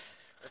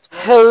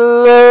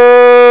Hello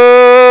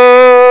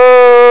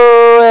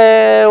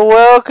and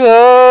welcome.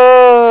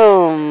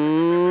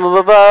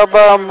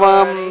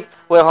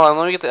 Wait, hold on.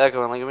 Let me get the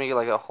echo. Let me get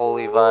like a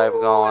holy vibe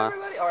going.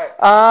 Everybody, all right.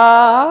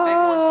 Big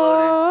one's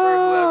loaded for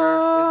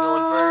whoever is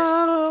going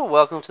first.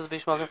 Welcome to the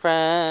Beach Smoking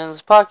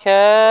Friends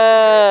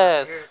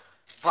podcast.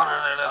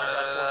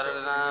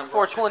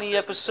 420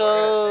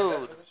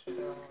 episode.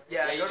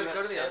 Yeah, go to the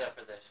other.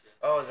 for that shit.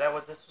 Oh, is that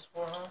what this was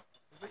for, huh?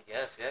 I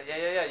guess.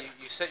 Yeah.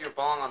 You set your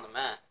bong on the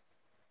mat.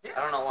 Yeah.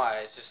 I don't know why.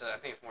 It's just I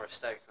think it's more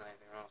aesthetics than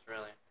anything else,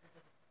 really.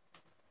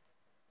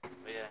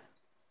 But yeah,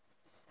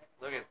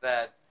 look at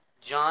that.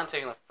 John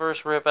taking the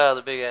first rip out of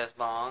the big ass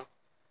bong.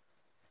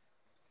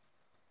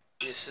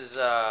 This is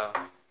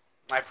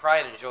my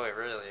pride and joy,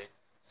 really.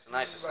 It's the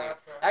nicest thing.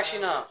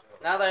 Actually, no.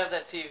 Now that I have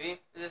that TV,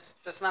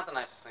 that's not the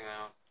nicest thing I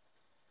own.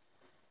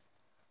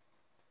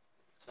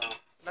 So.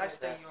 Nice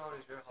thing you own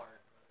is your heart.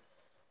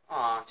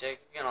 Aw, Jake,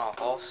 you're getting all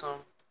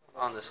wholesome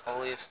on this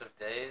holiest of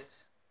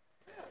days.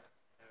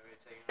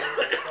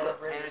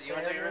 Hannah, do you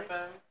want to take a rip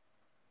out of me?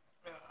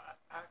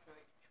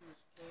 Actually, choose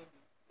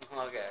candy.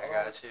 Okay, I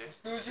got you.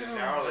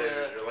 Now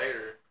later, you're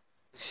later.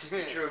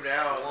 True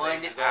now.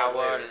 1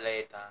 hour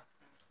later.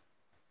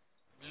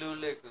 Blue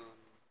Lagoon.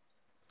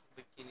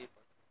 Bikini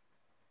Bottom.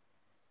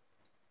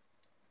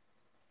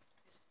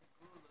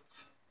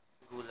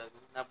 Goo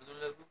Lagoon. Not Blue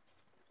Lagoon?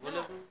 Goo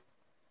Lagoon?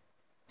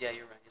 Yeah,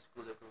 you're right. It's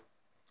Goo Lagoon.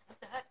 What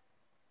the heck?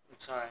 I'm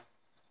sorry.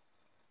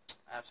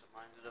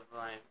 Absent-minded of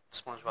my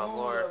SpongeBob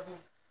lore.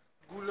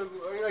 Goo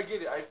Lagoon. I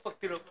get it. I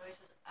fucked it up.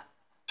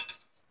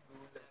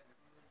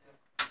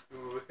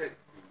 No, it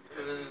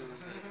says,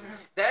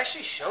 They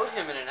actually showed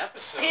him in an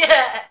episode.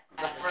 yeah.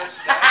 The French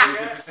guy.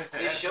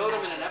 They showed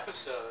him in an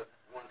episode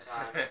one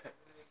time.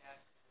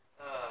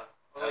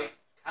 Well, he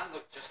kind of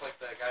looked just like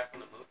the guy from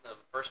the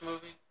first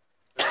movie.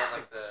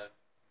 Like the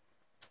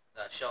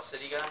Shell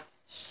City guy.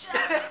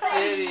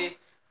 City.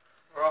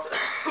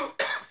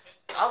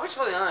 I'll be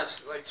totally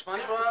honest. Like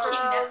SpongeBob.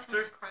 King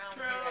Neptune's crown.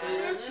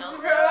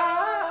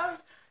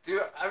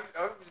 Dude, I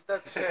was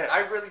about to say, I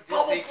really did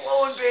Bubble think.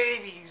 blowing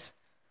babies.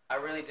 I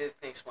really did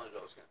think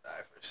SpongeBob was gonna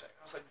die for a second.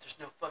 I was like, "There's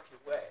no fucking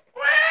way."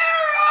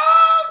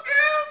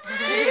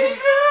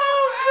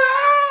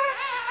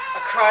 I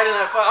cried in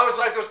that fight. I was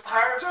like, "Those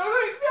pirates!" I was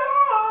like,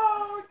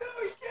 "No,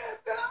 he can't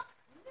die."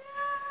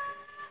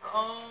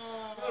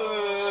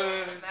 Oh.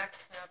 Max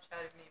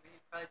Snapchatted me, but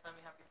he'd probably tell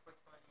me happy 420.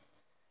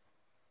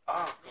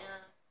 Oh.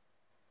 Yeah.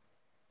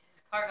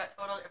 His car got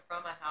totaled in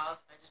front of my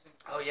house. I just been.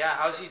 Oh, yeah,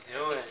 how's he I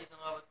doing? think she's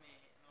in love with me,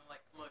 and I'm like,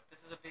 look,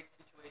 this is a big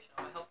situation.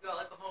 I'm gonna help you out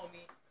like a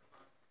homie.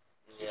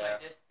 Keep Yeah.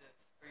 my distance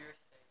for your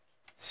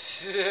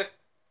sake.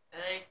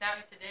 And then he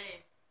snapped me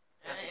today,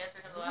 and I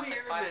answered him the last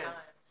like 5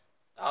 times.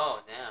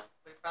 Oh, damn.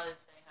 We probably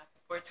was saying happy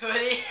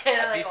 420.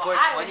 And I'm Happy like, well,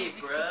 I 420, need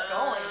to keep bruh.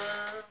 going.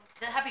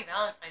 Then happy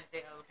Valentine's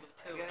Day I was with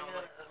too. And I'm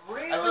like, I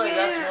feel like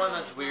that's one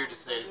that's weird to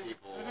say to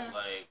people. Mhm.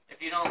 Like,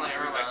 If you don't like,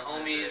 or like Valentine's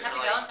homies, Day. or happy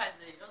like, Valentine's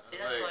Day. You don't say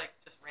that to Like- like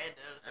just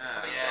randos or Yeah.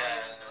 somebody you Yeah.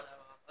 don't even know that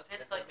well. I'll say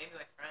it to like maybe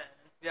my friends.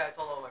 Yeah, I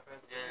told all my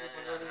friends.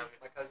 Yeah.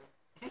 My cousin.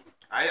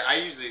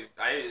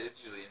 it's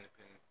usually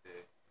Independence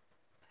Day.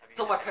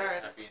 Told my parents.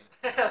 Happy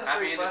That's Happy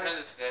pretty funny.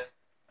 Independence Day.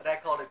 My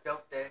dad called it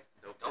Dope Day.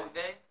 Dope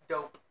Day.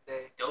 Dope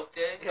Day. Dope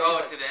Day. Yeah, Oh,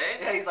 he's today.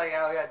 Yeah, he's like,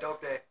 oh yeah,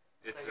 Dope Day.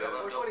 It's Like, I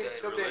love a Dope Day.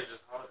 Dope Day.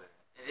 religious holiday.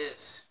 It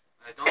is.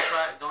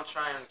 Don't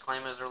try and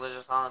claim it as a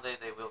religious holiday.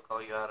 They will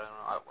call you out on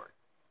at work.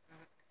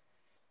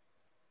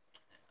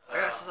 I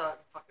guess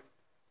fucking.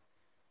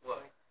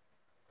 What?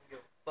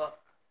 Fuck.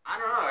 I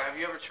don't know. Have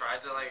you ever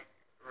tried to like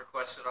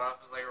request it off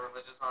as like a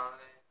religious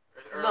holiday?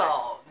 Or,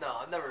 No,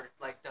 I've never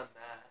like done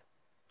that.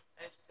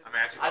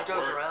 I've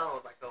joked work. around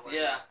with my coworkers.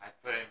 Yeah. I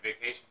put in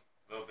vacation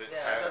a little bit.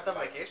 Yeah, I've done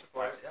vacation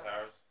for it, 5-6 yeah.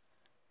 hours.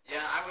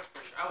 Yeah, I would for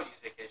sure. I would use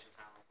vacation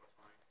time on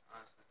 420.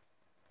 Honestly,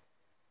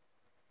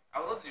 I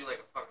would love to do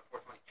like a fucking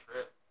 420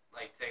 trip.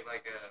 Like take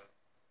like a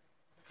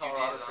few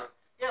Colorado days trip.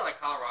 Yeah,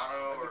 like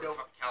Colorado That'd or be dope.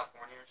 fucking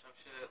California or some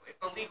shit. Like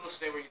a legal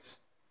state where you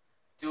just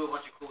do a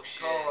bunch of cool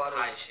shit, Colorado.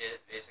 hide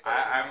shit, basically.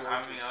 I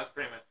was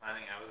pretty much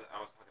planning. I was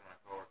talking to my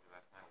coworker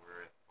last night. We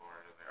were at the bar.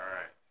 I was like, all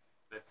right,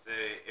 let's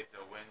say it's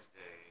a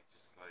Wednesday,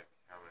 just like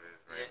how it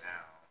is right Yeah.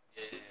 now.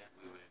 Yeah.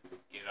 We would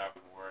get off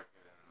from work,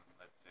 and then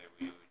let's say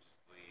we would just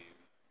leave.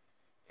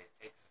 It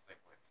takes us like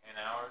what 10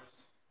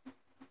 hours.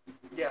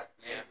 Yeah.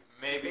 Yeah.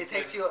 Maybe It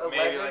takes 10 you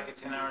maybe 11, like a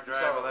 10-hour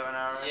drive, so- 11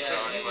 hours. Yeah, so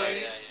Six it's you like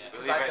leave? yeah. we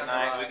Cause leave I've at done the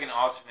night. We ride. can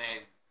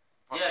alternate.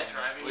 Yeah, fucking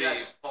driving. sleep. You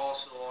got balls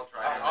to all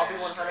driving. I'll be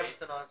there 100% straight.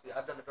 honest with you.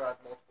 I've done the drive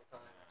multiple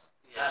times.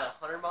 Yeah. At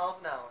 100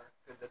 miles an hour,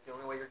 because that's the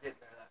only way you're getting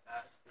there that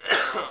fast.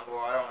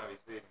 Well, I don't want to be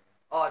speeding.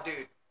 Oh,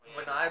 dude. Yeah,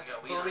 When you I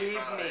got weed on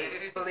your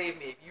front. believe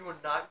me, if you were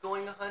not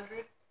going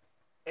 100,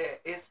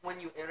 it's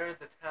when you enter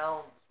the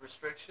town's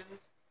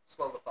restrictions.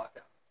 Slow the fuck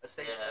down. A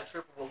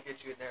trooper will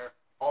get you in there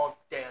all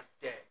damn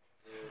day.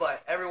 Dude.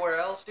 But everywhere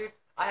else, dude,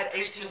 I had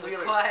 18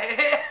 wheelers. Quiet.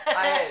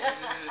 I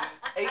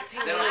had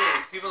 18 They wheelers.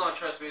 don't, people don't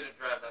trust me to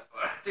drive that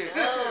far. Dude,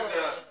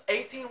 No.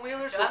 18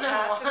 wheelers were I don't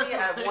passing me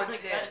want at to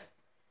 110. like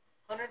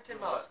 110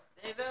 miles.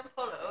 They've been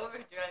pulled over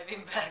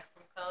driving back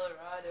from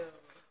Colorado.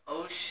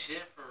 Oh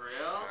shit, for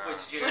real? Yeah.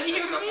 Wait, did you What guys do you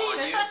have stuff mean? on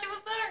I you? thought she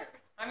was there.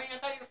 I mean, I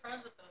thought you were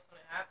friends with us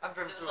when it happened. I've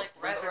driven It was through a like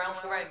right blizzard around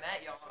before. whenever I met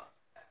y'all.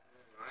 I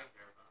didn't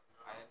hear about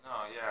it. I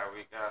know, yeah,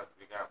 we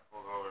got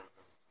pulled over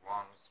because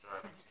Juan was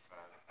driving too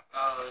fast.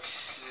 Oh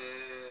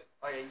shit.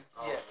 Oh yeah,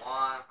 Oh, yeah.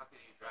 Juan, how could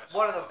you drive so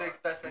One of the far?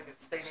 best things is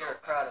to stay So near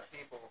a crowd of fast.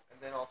 people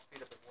and then all speed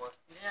up at once.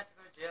 You didn't have to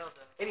go to jail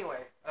though. Anyway,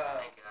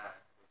 Thank God.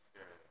 That's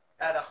scary.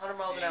 at 100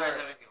 miles Did an you guys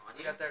hour, have anything on we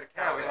you? got there to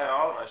Yeah, cancel. we had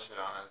all that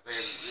shit on us.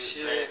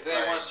 Shit, they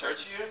want to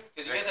search you?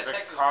 Because you guys had the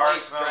Texas car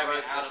plates smelled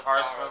driving like, out the of car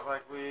Colorado. smelled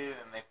like weed,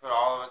 and they put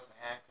all of us in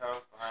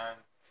handcuffs behind.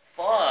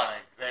 Fuck.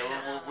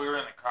 We were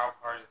in the cop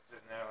car just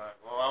sitting there like,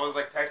 well, I was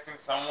like texting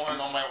someone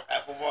on my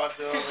Apple Watch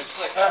bill. It's just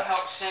like,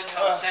 help send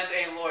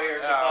a lawyer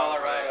to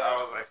Colorado. I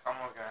was like,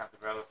 someone's gonna have to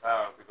bail us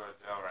out if we go to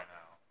jail right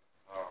now.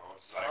 So I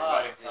was like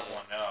letting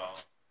someone know.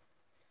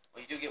 Well,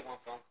 you do get one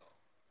phone call.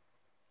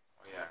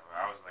 Well, yeah,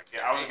 I was like,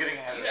 I was getting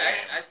ahead of the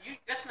game.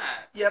 That's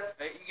not. Yep.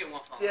 You get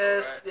one phone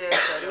Yes, call, right? yes,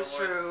 that is Yeah,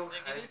 true. They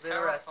give you I've been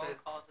several arrested. phone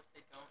calls if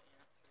they don't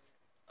answer.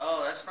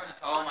 Oh, that's not.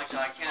 Oh my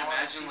god, I can't Smart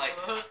imagine like,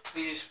 people.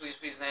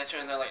 please answer,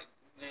 and they're like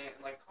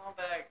call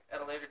back at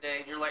a later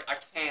date, and you're like, I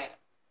can't.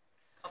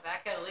 Call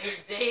back at a later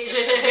Just date.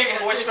 leave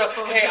a voicemail.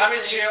 Hey, I'm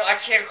in jail. I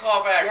can't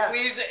call back. Yeah.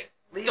 Please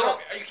Leave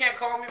don't. You can't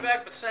call me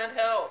back, but send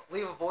help.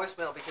 leave a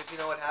voicemail because you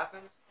know what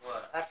happens?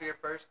 What? After your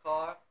first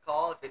call,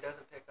 if it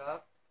doesn't pick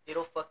up,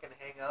 it'll fucking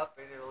hang up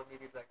and it'll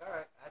immediately be like,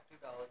 alright, add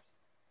 $2.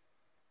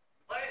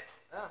 What?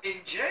 Yeah. In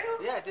jail?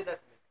 Yeah, it did that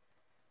to me.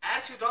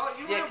 Add $2? You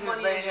don't Yeah, have because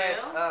money they in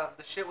jail. had,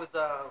 the shit was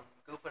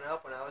goofing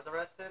up when I was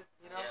arrested,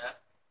 you know? Yeah.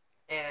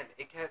 And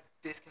it kept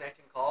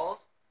disconnecting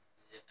calls.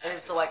 Yeah, And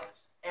add so, like,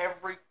 $2.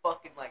 every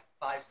fucking,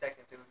 5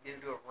 seconds, it would get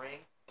into a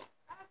ring.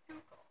 Add 2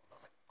 calls. I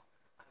was like, fuck,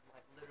 I'm,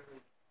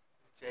 literally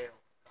in jail.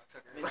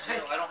 I'm in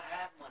jail. I don't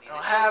have money. I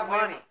don't have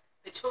money.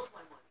 They took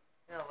my money.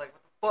 Yeah, like,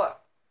 what the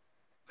fuck?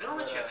 They don't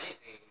let you have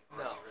anything on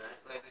No. you, right?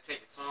 Like, they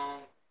take your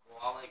phone,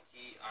 wallet,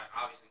 key,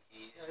 obviously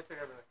keys. Yeah, they took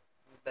everything.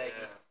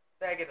 Baggies.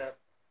 Bag it up.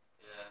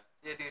 Yeah.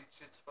 Yeah, dude,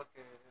 shit's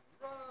fucking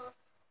rough.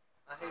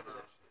 I hated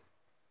that shit.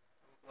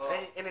 Well,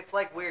 And it's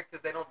like weird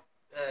because they don't.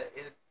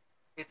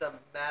 It's a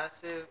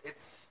massive.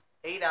 It's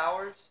 8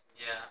 hours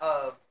yeah.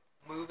 of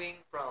moving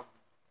from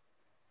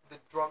the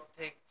drunk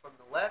tank from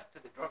the left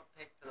to the drunk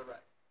tank to the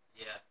right,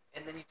 Yeah.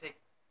 and then you take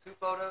 2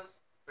 photos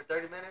for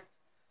 30 minutes.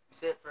 You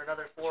sit for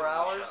another What's 4 your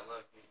hours. mugshot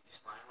look? You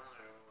smiling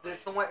or what?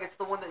 It's the one. It's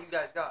the one that you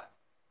guys got.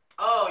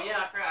 Oh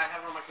yeah, I forgot. I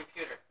have it on my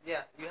computer.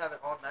 Yeah, you have it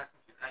on that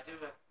computer. I do.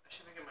 I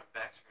should make it my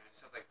back screen. It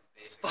sounds like the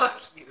basic. Fuck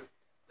you.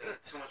 Like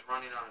someone's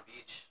running on a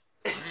beach.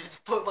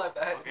 Just put my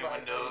back. Okay, my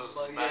Windows.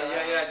 mugshot.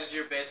 Yeah. Just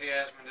your basic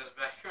ass Windows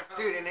background.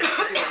 Dude, and you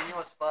know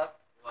what's fucked?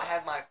 What? I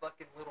had my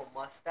fucking little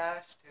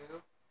mustache too.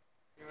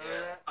 You remember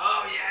that?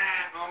 Oh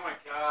yeah. Oh my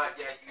god.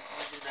 Yeah. You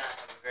did not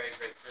have a very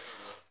great prison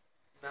look.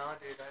 No,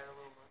 dude, I had a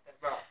little mustache.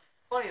 Bro,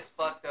 funny as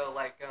fuck though.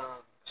 Like, I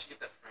should get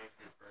that frame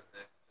for your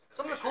birthday. Just that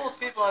some of the picture coolest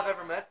your people I've mugshot.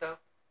 ever met though.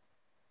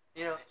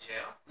 You know? In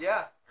jail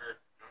Yeah,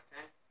 or drunk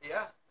tank.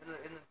 yeah. In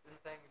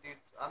the thing,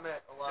 dudes. I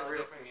met a It's lot a of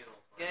real different communal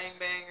place.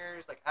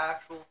 gangbangers, like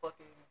actual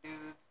fucking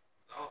dudes.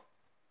 Oh.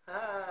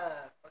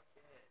 Fuck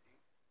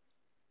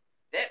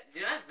yeah,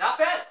 dude. Not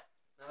bad.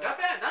 No. Not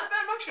bad. Not a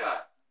bad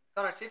mugshot.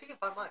 Connor, see if you can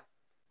find mine.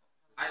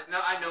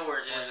 I know where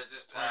it is.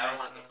 I don't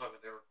want to 2019. fuck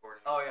with their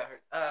recording. Oh yeah, I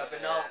heard.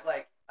 But no, Yeah.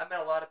 like I met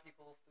a lot of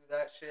people through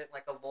that shit,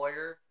 like a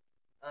lawyer.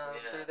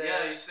 Through there.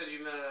 Yeah, you said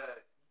you met a.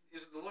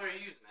 Is it the lawyer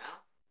you use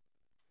now?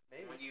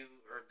 Maybe. When you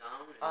are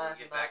dumb and I'm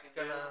you get not back in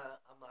gonna. jail?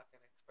 I'm not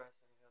gonna express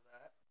any of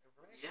that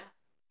information.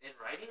 Yeah. In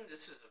writing,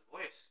 this is a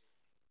voice.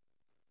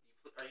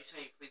 Are you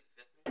saying you plead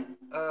the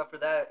fifth? For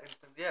that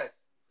instance, yes,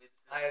 Plead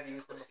the fifth? I have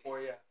used them Pussy.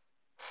 before. Yeah.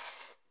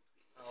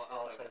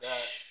 I'll say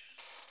that.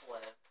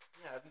 Pleb.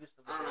 Yeah, I've used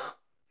them I before. don't know.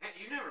 Man,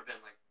 you've never been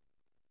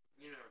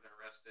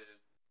arrested.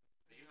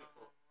 You've been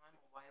pulled. I'm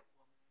a white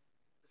woman.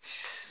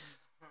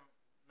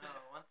 No,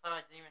 one time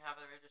I didn't even have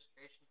a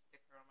registration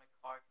sticker on my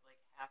car for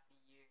like half a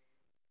year.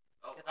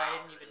 Oh, Because wow, I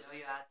didn't even know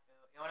you had to.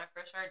 You know, when I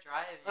first started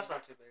driving. That's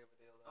not too big of a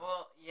deal though.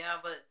 Well, yeah,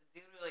 but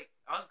the dude, like,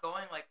 I was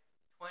going like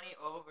 20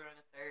 over on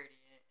a 30,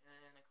 and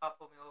then the cop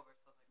pulled me over,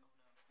 so I was like, oh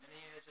no. And then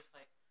he was just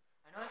like,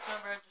 I know it's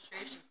not a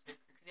registration sticker.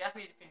 Because he asked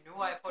me if he knew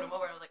why I pulled him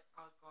over, and I was like,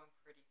 I was going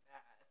pretty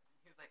fast.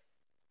 He was like,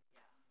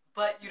 yeah.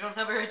 But you don't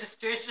have a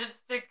registration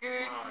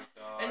sticker? Oh my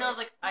god. And I was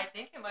like, I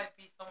think it might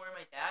be somewhere in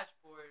my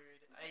dashboard.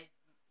 I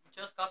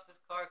just got this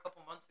car a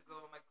couple months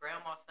ago, and my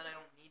grandma said I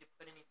don't need to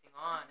put anything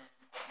on it.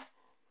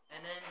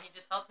 And then he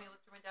just helped me look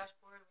through my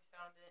dashboard, we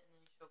found it, and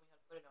then he showed me how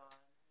to put it on,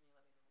 and he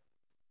let me go.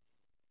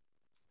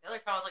 The other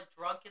time I was like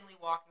drunkenly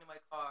walking to my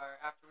car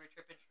after we were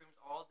tripping shrooms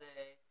all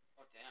day,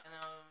 Oh, damn. and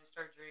then we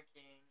started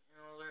drinking, and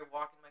we were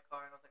walking to my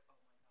car, and I was like, oh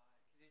my god,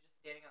 because he was just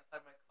standing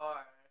outside my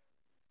car,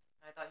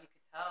 and I thought he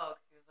could tell,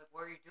 because he was like,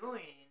 what are you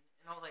doing?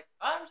 And I was like,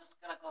 I'm just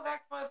gonna go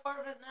back to my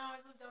apartment now,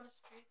 I live down the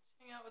street, just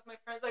hang out with my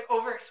friends, like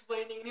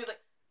over-explaining, and he was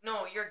like,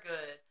 no, you're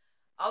good.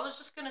 I was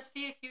just gonna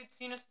see if you'd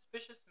seen a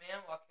suspicious man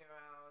walking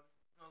around.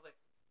 And I was like,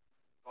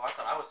 Oh, I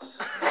thought I was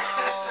just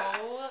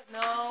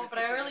No, but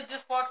I really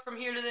just walked from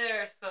here to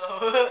there,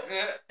 so.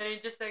 And he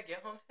just said,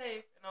 get home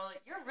safe. And I was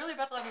like, you're really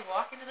about to let me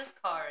walk into this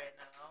car right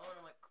now? And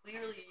I'm like,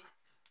 clearly,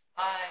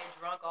 high,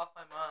 drunk off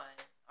my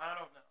mind. I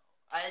don't know.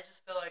 I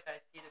just feel like I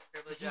see the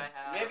privilege I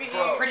have. Maybe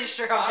I'm pretty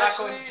sure I'm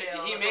honestly, not going to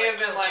jail. He That's may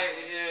have why been I like,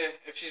 killed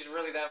somebody. if she's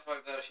really that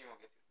fucked up, she won't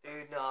get to.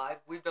 Dude, no,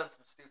 we've done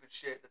some stupid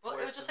shit that's Well,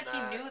 it worse was just than like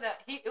that. he knew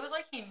that it was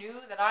like he knew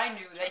that I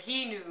knew that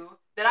he knew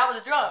that I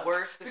was drunk.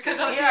 Worse Because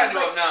decision. Yeah, I knew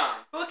him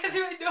now. Well, because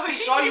he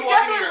saw you walking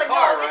definitely to your was like,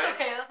 car, no, right? it's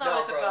okay. That's not No,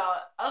 what it's bro.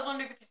 about. I was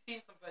wondering if you'd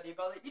seen somebody,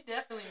 but like, you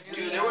definitely knew.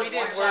 Dude, me. there was we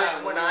did one worse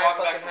time when we I walked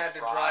back fucking from had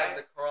to Fry. drive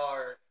the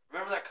car.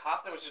 Remember that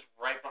cop that was just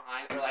right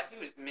behind? Or I think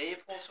he was may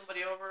have pulled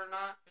somebody over or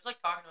not. He was like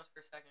talking to us for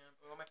a second,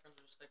 but all my friends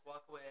were just like,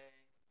 walk away.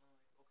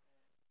 I'm like,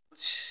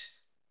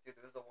 okay. Dude,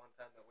 there was the one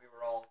time that we were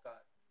all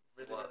got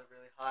really, What? really,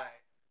 really high.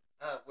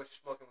 Which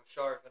smoking with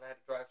Sharp, and I had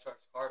to drive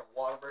Sharp's car to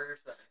Whataburger.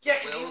 So that Yeah,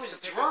 because he Will's was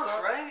to pick drunk, us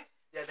up. right?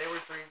 Yeah, they were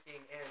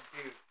drinking, and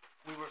dude,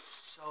 we were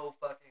so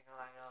fucking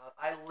high up.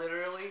 I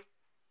literally,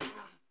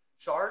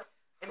 Sharp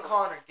and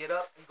Connor get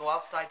up and go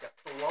outside to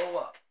throw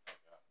up.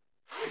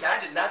 And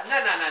That did not. No.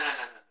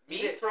 You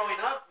Me did. throwing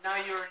up. Now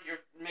you're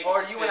making.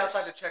 Or some you went face.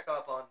 outside to check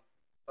up on.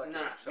 fucking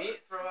No. Sharp. Me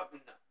throw up. No.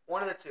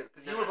 One of the two,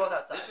 because you No, were no. both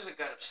outside. This is a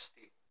gut of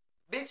steel.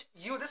 Bitch,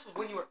 this was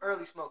when you were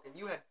early smoking.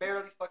 You had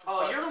barely fucking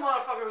Oh, started. you're the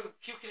motherfucker who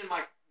puking in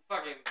my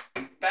fucking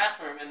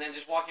bathroom and then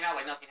just walking out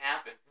like nothing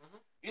happened. Mhm.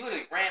 You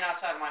literally ran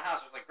outside of my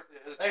house. I was like,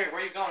 Jerry,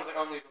 where are you going? I was like,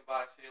 oh, I'm leaving.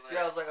 Bye. See you later.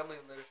 Yeah, I was like, I'm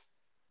leaving later.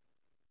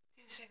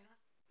 He didn't say nothing.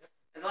 Yep.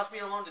 And left me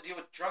alone to deal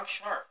with drunk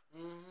Sharp.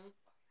 Mm-hmm.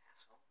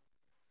 Asshole.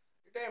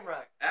 You're damn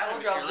right. I Adam, told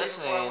if you I you're was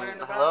leaving before I went in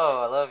listening, the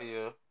hello, I love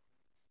you.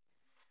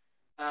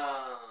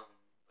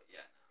 But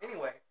yeah. bathroom.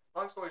 Anyway,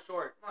 long story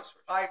short, Long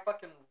story short. I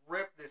fucking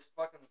ripped this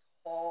fucking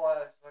tall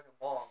ass fucking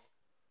bong.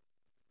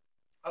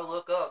 I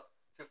look up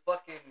to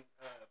fucking,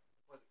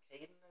 was it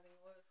Caden, I think it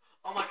was?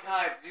 Oh my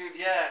god, dude,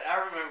 yeah, I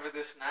remember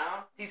this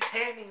now. He's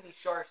handing me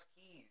Sharp's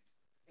keys.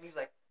 And he's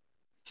like,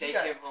 Take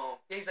Yeah. him home.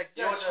 yeah, he's like,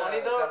 You know what's funny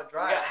though? Gotta We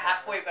drive. got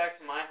halfway back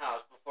to my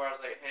house before I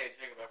was like, hey,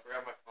 Jacob, I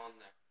forgot my phone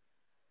there.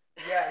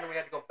 Yeah, and then we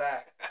had to go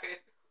back.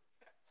 Remember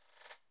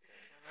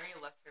you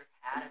left your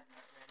hat at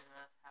that random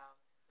ass house?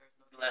 There's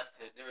no Left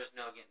it. There was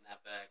no getting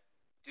that back.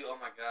 Dude, oh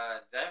my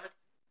god. Did I ever...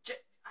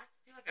 I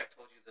feel like I've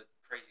told you the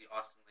crazy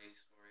Austin lady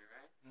story,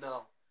 right?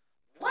 No.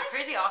 The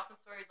crazy Austin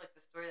story is like the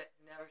story that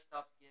never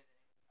stops giving.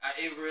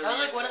 It really That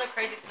was like is. one of the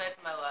craziest nights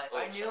of my life. Oh,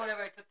 I knew sorry.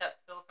 whenever I took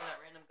that pill from that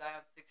random guy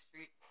on 6th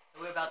Street that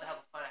we were about to have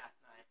a fun ass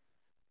night.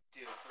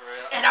 Dude, for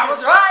real. And I was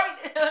right!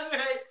 I was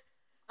right.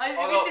 Have you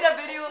Although- seen that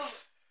video of,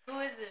 who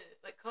is it?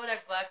 Like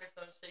Kodak Black or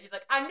some shit. He's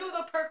like, I knew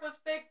the perk was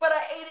fake, but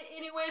I ate it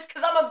anyways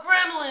because I'm a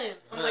gremlin.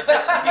 I'm like,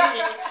 that's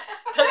me.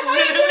 That's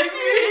literally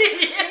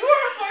me. You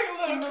were a fucking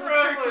I little knew the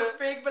perk was gremlin.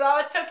 fake, but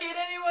I took it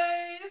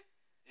anyways.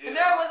 Dude. And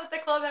there I was at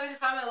the club having the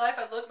time of my life.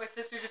 I look, my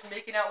sister just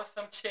making out with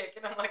some chick,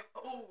 and I'm like,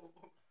 oh.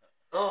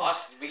 Oh.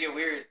 Austin, we get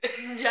weird.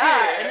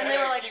 Yeah, and then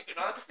they were like, Keep it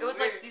Austin it was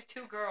like weird. these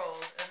two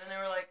girls, and then they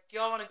were like, do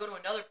y'all want to go to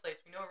another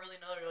place? We know really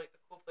another, like, the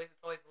cool place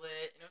that's always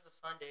lit, and it was a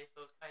Sunday,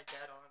 so it was kind of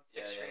dead on 6th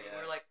Yeah, Street. yeah, And we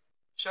yeah. were like,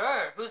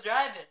 sure, who's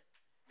driving?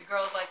 The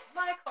girl was like,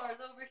 my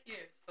car's over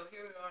here. So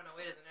here we are on our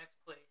way to the next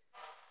place.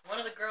 One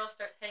of the girls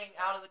starts hanging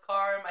out of the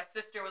car, and my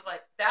sister was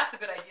like, that's a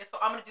good idea, so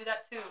I'm going to do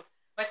that too.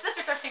 My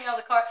sister starts hanging out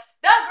of the car.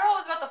 That girl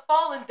was about to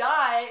fall and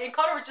die, and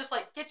Connor was just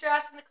like, get your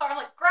ass in the car. I'm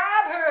like,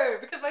 grab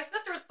her! Because my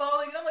sister was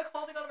falling, and I'm like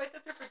holding on to my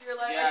sister for dear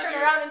life. Yeah, I turn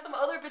dude. around, and some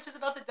other bitch is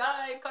about to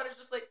die, and Connor's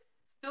just like,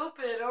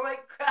 stupid. I'm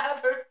like, grab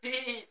her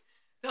feet.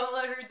 Don't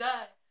let her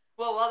die.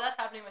 Well, while that's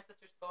happening, my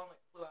sister's phone like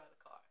flew out of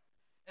the car.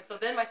 And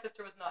so then my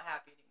sister was not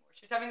happy anymore.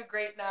 She was having a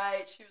great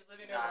night. She was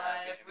living her Not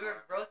happy life. We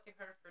were anymore. roasting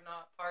her for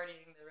not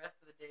partying the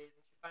rest of the days,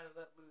 and she finally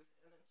let loose.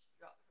 And then she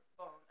dropped her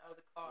phone out of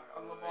the car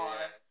on Oh,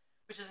 Lamar, yeah.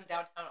 which is in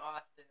downtown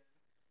Austin.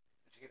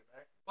 Did you get it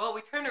back? Well,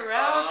 we turned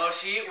around. Oh,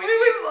 she...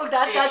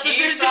 That's It the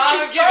keeps thing,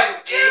 on it keeps giving.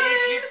 on giving.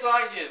 It keeps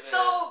on giving.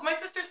 So my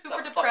sister's It's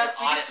super a depressed.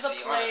 We fucking get to the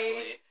odyssey, place.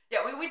 honestly.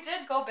 Yeah, we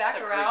did go back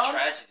It's a around.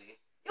 Greek tragedy.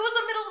 It was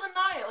the middle of the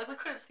night. Like we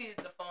couldn't see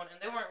the phone, and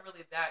they weren't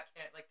really that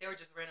like they were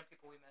just random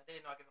people we met.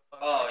 They did not give a fuck.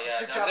 Oh, My yeah.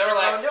 sister No, dropped they were her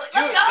like, phone. They're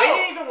dude, let's go. they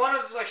didn't even want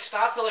to like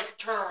stop to like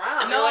turn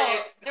around. No,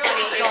 They're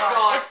like, it's it's gone.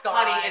 gone. It's gone.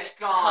 Honey, it's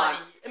gone.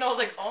 Honey. And I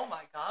was like, oh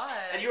my god.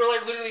 And you were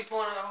like literally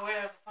pulling it. Oh wait,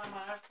 I have to find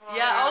my iPhone.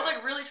 Yeah, I was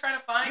like really trying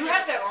to find You it.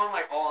 had that on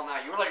like all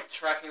night. You were like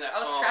tracking that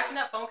I phone. was tracking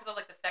that phone because I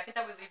was like, the second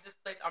that we leave this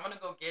place, I'm gonna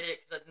go get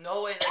it. Because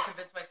no way that I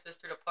convinced my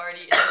sister to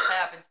party. It just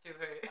happens to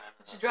her. I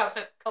know. She drops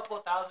a couple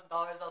of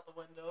 $1,000s out the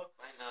window.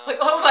 I know. Like,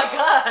 oh my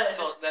god. I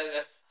felt that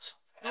felt so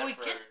bad And we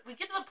for get her. we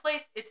get to the place,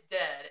 it's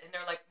dead, and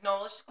they're like,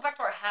 no, let's just go back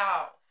to our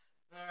house.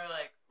 And we're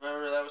like,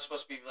 Remember that was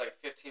supposed to be like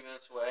 15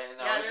 minutes away, and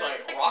that yeah, was they're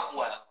like it's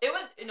Rockwell. It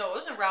was it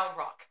was in Round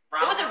Rock.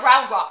 Round it was in Rock?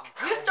 Round Rock.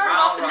 We started Round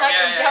off the Rock, night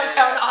yeah, in yeah,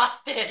 downtown yeah.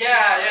 Austin.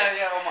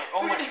 Yeah.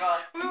 Oh my god.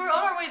 We were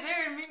on our way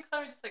there, and me and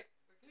Connor just like,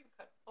 we're getting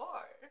kind of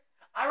far.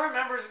 I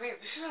remember thinking,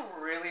 this is a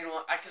really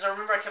long... Because I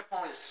remember I kept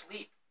falling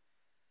asleep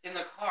in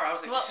the car. I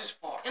was like, Well, this is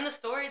far. In the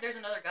story, there's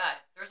another guy.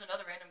 There's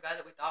another random guy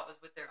that we thought was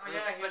with with their Oh,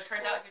 group. yeah, he but was it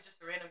turned cool. out he was just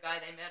a random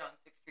guy they met on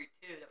 6th Street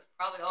too. That was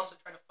probably also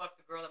trying to fuck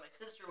the girl that my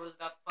sister was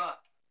about to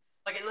fuck.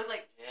 Like it looked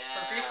like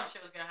some threesome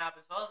shit was gonna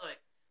happen. So I was like,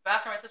 but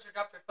after my sister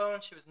dropped her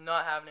phone, she was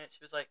not having it.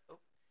 She was like,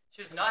 oh,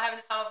 she was not having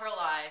the time of her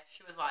life.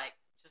 She was like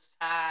just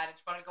sad and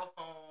she wanted to go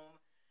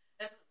home.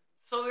 And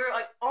so we were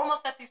like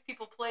almost at these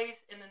people's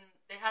place, and then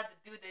they had the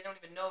dude they don't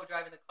even know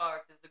driving the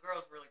car because the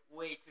girls were like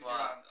way too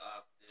drunk. Fucked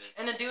up, dude.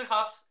 And the dude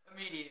hops a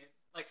median,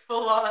 like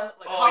full on,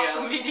 like Oh, hops yeah,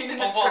 a like, median in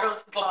this bum,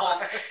 girl's bum,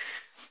 car. bum.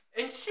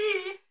 And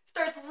she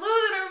starts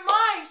losing her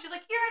mind. She's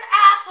like, "You're an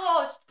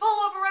asshole! Just pull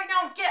over right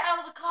now and get out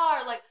of the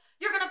car! Like,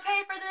 you're gonna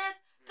pay for this!"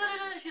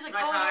 Da-da-da. She's like,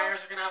 My "Oh, no."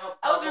 tires are gonna have a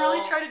bubble. I was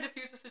really trying to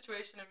diffuse the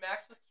situation, and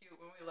Max was cute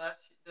when we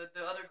left. The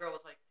other girl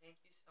was like, "Thank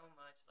you so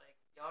much. Like,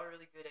 y'all are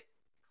really good at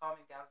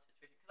calming down the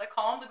situation." Because I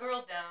calmed the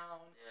girl down.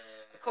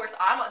 Yeah. Of course,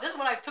 this is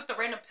when I took the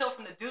random pill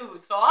from the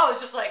dude, so I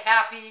was just like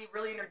happy,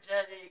 really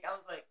energetic. I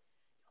was like,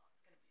 "Oh,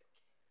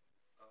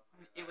 it's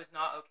gonna be okay." It was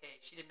not okay.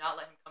 She did not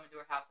let him come into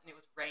her house, and it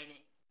was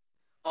raining.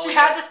 Oh, She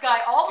yeah. had this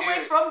guy all the way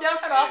Dude, from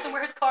downtown dude. Austin,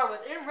 where his car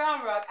was, in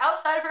Round Rock,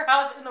 outside of her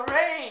house in the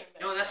rain.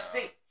 No, that's the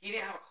thing. He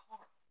didn't have a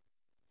car.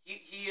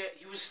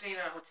 He was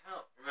staying at a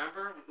hotel.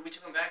 Remember? We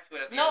took him back to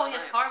it at the No, end of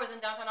his the night. car was in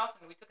downtown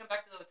Austin. We took him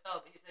back to the hotel,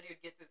 but he said he would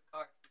get to his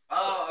car.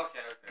 Oh, okay.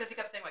 Because he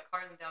kept saying, "My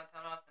car's in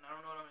downtown Austin. I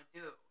don't know what I'm going to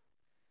do."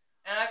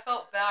 And I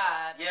felt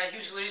bad. Yeah, he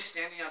was literally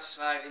standing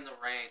outside in the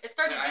rain. It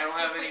started Like, I getting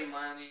don't to have the any point-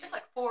 money. It's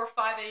like 4 or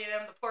 5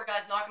 a.m. The poor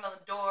guy's knocking on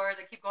the door.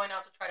 They keep going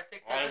out to try to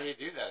fix Why it. did he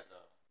do that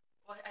though?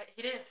 Well,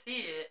 he didn't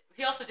see it.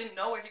 He also didn't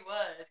know where he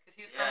was because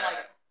he was from Yeah.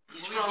 like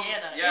He's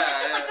Louisiana. From, yeah,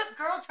 It's just like yeah. this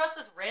girl trusts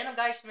this random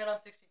guy she met on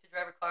 6th Street to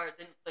drive her car.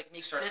 Then like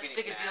makes Starts this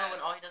getting big a deal mad.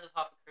 when all he does is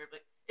hop a curb.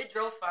 Like it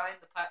drove fine.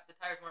 The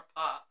tires weren't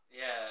popped.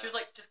 Yeah. She was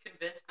like just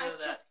convinced though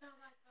that. got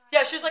my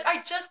Yeah, she was like,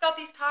 "I just got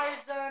these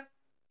tires done."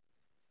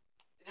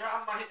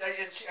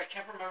 I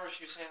can't remember if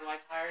she was saying my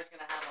tire's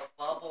gonna have a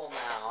bubble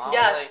now. I was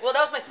Yeah, like, well,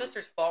 that was my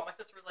sister's fault. My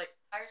sister was like,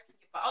 "Tires can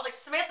get popped." I was like,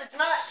 "Samantha, do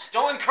not."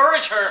 don't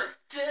encourage her.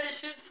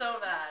 She was so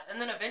mad.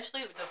 And then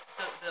eventually,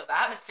 the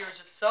atmosphere was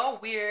just so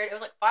weird. It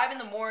was like 5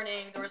 a.m.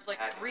 There was like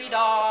Had to 3 go.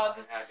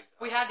 dogs. Had to go.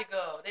 We had to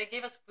go. They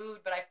gave us food,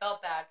 but I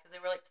felt bad because they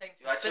were like saying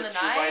Dude, I to spend took the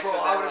 2 night. bites Bro,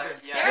 of I that, would've like,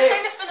 been yeah. They were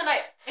saying to spend the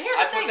night. And here's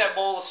I the put thing. that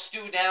bowl of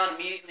stew down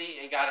immediately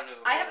and got an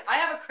Uber. I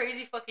have a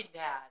crazy fucking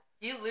dad.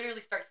 He literally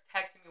starts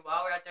texting me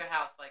while we're at their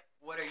house, like,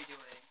 "What are you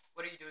doing?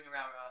 What are you doing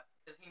around Rock?"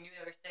 Because he knew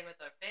they were staying with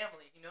our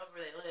family. He knows where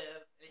they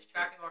live, and he's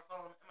tracking our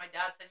phone. And my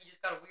dad said he just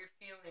got a weird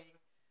feeling,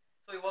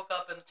 so he woke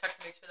up and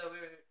checked to make sure that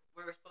we were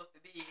where we're supposed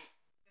to be.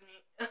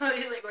 And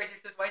he's like, "Where's your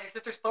sister? Why is your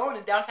sister's phone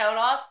in downtown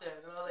Austin?"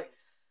 And I was like,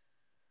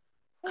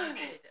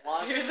 "Okay, Dad,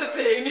 Long here's the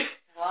story. thing.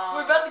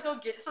 We're about to go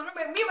get it." So me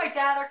and my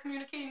dad are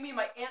communicating. Me and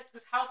my aunt,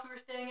 whose house we were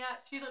staying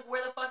at, she's like,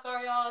 "Where the fuck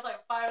are y'all?" It's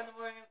like 5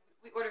 a.m.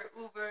 We order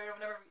Uber, and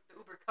whenever the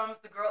Uber comes,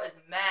 the girl is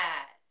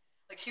mad.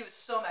 Like, she was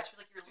so mad. She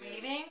was like, "You're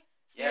Dude. leaving?"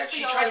 Yeah, Seriously,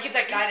 she y'all tried are to get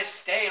that guy leaving? to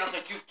stay, and I was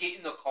like, dude, get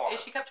in the car. And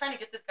she kept trying to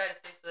get this guy to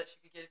stay so that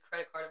she could get his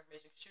credit card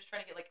information. She was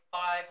trying to get like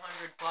 $500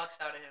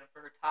 out of him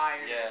for her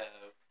tires. Yeah.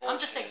 I'm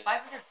just saying,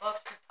 bullshit.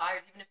 $500 for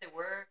tires, even if they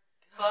were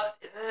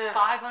fucked, it's Damn.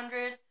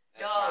 $500.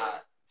 That's Yo.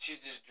 not. She's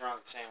just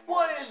drunk saying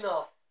What words. in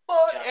the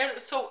fuck? Jump. And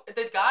so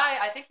the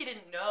guy, I think he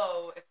didn't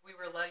know if we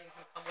were letting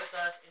him come with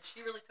us, and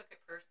she really took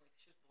it personally.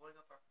 She was blowing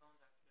up our phones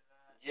after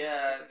that.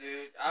 Yeah,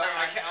 dude. No.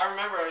 I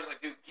remember I was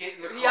like, dude, get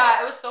in the car.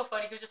 Yeah, it was so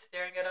funny. He was just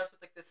staring at us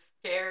with like this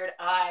scared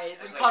eyes, I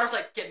and was like- Connor's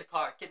like, "Get in the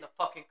car, get in the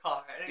fucking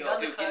car." And he Yo, got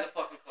dude, get in the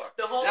car. fucking car.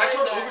 The whole And I way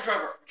told the back- Uber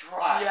driver,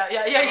 drive.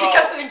 Yeah, he Bro.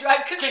 kept saying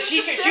drive because Because she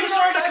was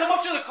starting to come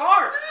up to the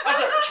car. I was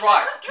like,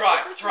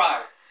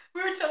 drive. We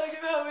were telling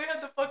him how we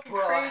had the fucking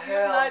Bro, craziest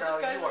hell night. no,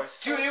 This guy you are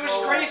Dude, it was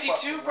so crazy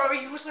fucking too, bro. lucky.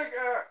 He was like,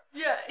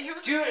 yeah, he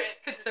was dude.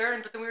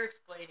 concerned, but then we were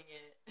explaining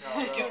it.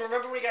 No, no. Dude,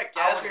 remember when we got I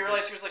gas? would've We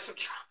realized he was like some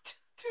drunk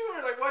too.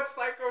 We're like, what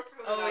psycho to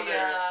Oh another?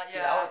 yeah,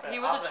 Dude, I yeah. would've been- He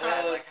I was a would've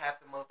had, drunk. like half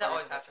the That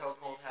always motherfuckers in a happens to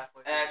chokehold me.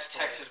 halfway. And it's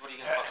Texas. What are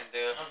you gonna fucking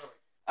do? I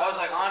I was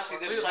like, honestly,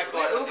 this is like We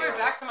what I would Ubered do.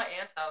 back to my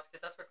aunt's house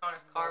because that's where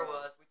Connor's car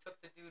was. We took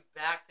the dude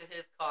back to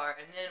his car,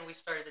 and then we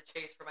started the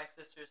chase for my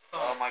sister's phone.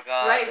 Oh my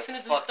god. Right, the as soon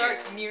as we start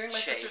fucking nearing my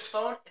sister's chase.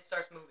 phone, it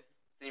starts moving.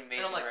 The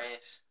Amazing like-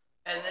 Race.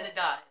 And then it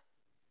dies.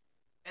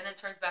 And then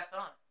turns back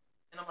on.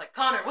 And I'm like,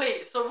 "Connor,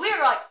 wait." So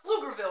we're like,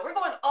 Pflugerville. We're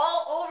going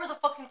all over the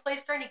fucking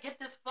place trying to get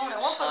this phone. Dude, At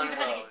the one point, sun we even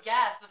had to rose. get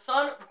gas. The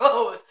sun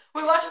rose.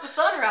 We watched the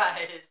sunrise.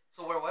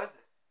 So where was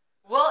it?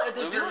 Well,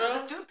 Pflugerville?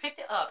 this dude picked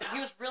it up, and he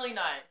was really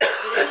nice. It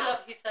ended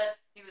up, he said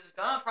he was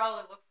gonna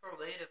probably look for a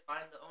way to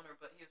find the owner,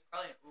 but he was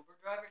probably an Uber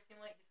driver, it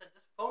seemed like. He said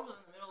this phone was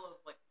in the middle of,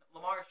 like,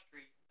 Lamar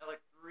Street at, like,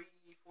 3,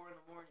 4 in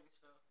the morning,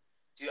 so.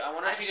 Dude, I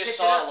wonder I if he just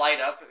just picked saw it it light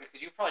up because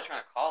you were probably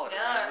trying to call it.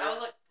 Yeah, remember? I was,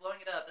 like, blowing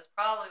it up. That's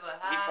probably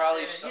what happened.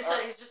 probably He saw-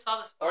 said he just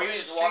saw this phone or he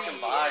in was the just walking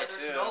street, by, and there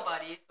too. was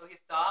nobody, so he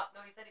stopped.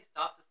 No, he said he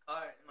stopped his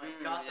car and, like,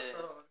 got yeah.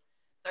 the phone.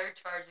 Started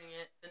charging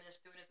it, finished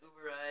doing his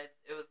Uber rides.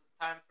 It was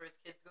time for his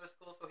kids to go to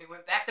school, so he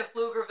went back to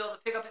Pflugerville to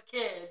pick up his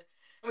kids.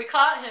 And we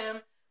caught him.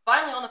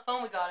 Finally, on the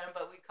phone, we got him,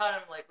 but we caught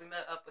him, like, we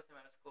met up with him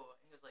at a school.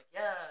 And he was like,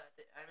 "Yeah,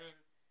 I mean,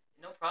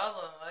 no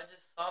problem. I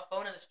just saw a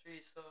phone in the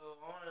street, so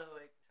I wanted to,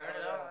 like, turn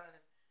it on."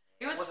 And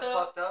he was Was so... it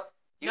fucked up?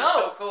 He was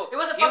so cool. It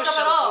wasn't He fucked was up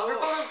so at all. cool. Her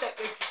phone was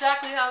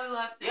exactly how we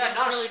left it. Yeah, It was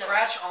not really a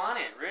scratch on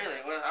it, really.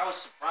 Well, I was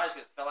surprised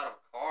because it fell out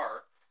of a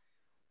car.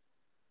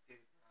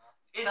 Dude,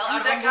 Fell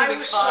out of that a guy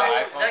moving was car.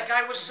 that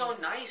guy was so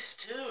nice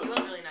He too.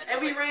 was really nice. And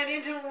I we was like, ran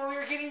into him when we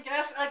were getting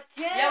gas again.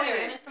 yeah, we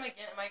ran into him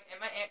again. And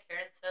my Aunt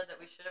Karen said that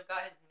we should have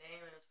got his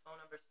name and his phone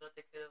number so that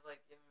they could have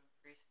like given him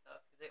free stuff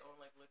because they own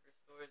like liquor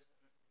stores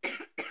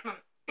and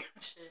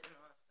shit in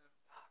Austin.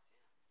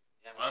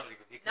 Yeah, Honestly,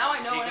 because he Now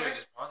I could know he whenever- could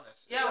have just pawned that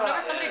shit. Yeah, whenever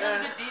Yeah, somebody yeah.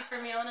 does a good deed for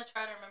me, I want to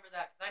try to remember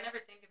that because I never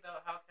think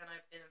about how can I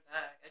pay them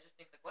back. I just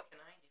think like, what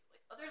can I do?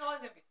 Like, oh, there's always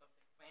gonna be something.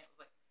 My aunt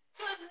was like,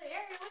 he lives in the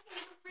area, we can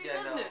give him free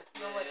Yeah, no. business.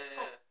 And I'm like,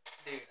 oh.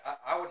 dude,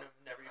 I would have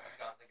never even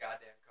gotten the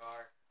goddamn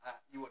car.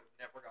 You would have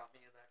never got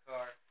me in that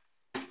car.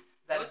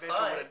 That was adventure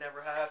fun. would have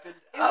never happened.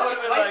 It was would've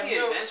been quite like, the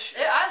no. adventure.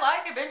 I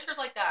like adventures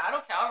like that. I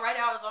don't care. I'll ride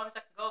out as long as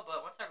I can go. But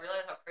once I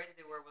realized how crazy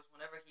they were was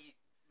whenever he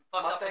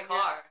fucked My up the thing is,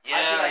 car. I'd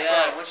be like,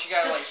 Yeah. bro, When she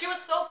got Just, she was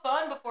so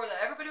fun before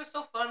that. Everybody was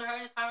so fun. They're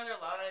having the time of their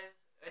lives.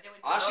 And then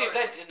we'd honestly, if go,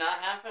 that did not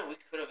happen, we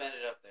could have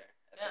ended up there.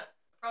 Yeah.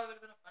 it probably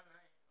would have been a fun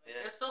night. Like,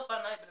 Yeah. It was still a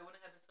fun night, but it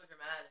wouldn't have been so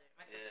dramatic.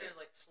 My Yeah. sister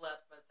like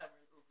slept by the time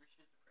we were in Uber. She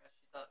was depressed.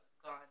 She thought it was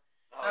gone.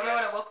 Oh, I remember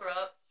when I woke her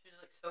up. She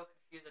was like so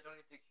confused. I don't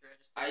even think she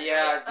registered.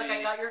 Yeah, I was like, I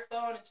dude. got your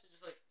phone, and she was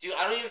just like, Dude,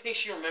 I don't even think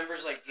she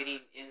remembers like getting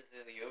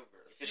into the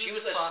Uber because she She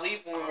was was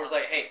asleep when we were fucked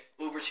like, up. "Hey,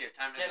 Uber's here,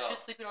 time to yeah, go." she was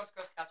sleeping on this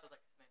girl's couch. I was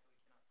like, Samantha,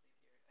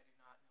 we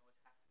cannot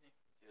sleep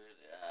here. I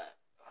do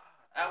not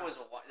know what's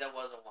happening. Dude, that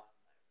was a wild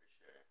night for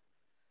sure.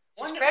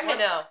 She's pregnant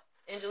now,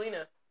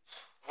 Angelina.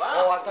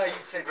 Wow. Oh, I thought you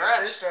said your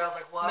Congrats. sister. I was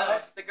like, what? No,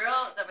 the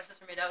girl that my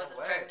sister made out with No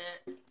is way. pregnant.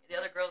 The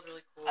other girl's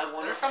really cool. I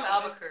wonder They're if from it's-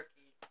 Albuquerque.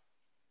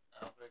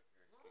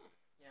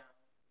 Yeah,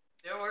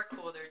 they were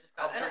cool. They were just.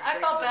 And I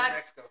felt bad. New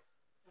Mexico.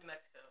 New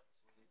Mexico.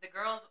 The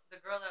girl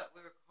that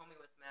we were homie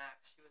with,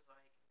 Max. She was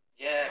like.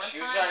 Yeah, One she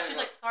was time, trying she's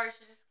to. like, sorry,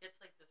 she just gets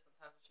like this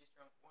sometimes when she's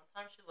drunk. One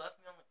time she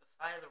left me on like the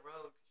side of the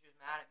road because she was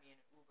mad at me in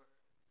an Uber.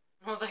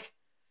 And I was like,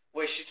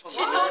 Wait, she told she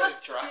me told to us,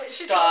 drive. yeah,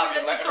 she Stop told and me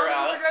that let she told her the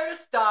out. Uber driver to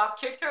stop,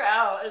 kicked her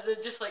out, and then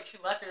just like she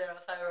left her there on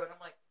the side of the road.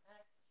 I'm like,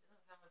 Max, she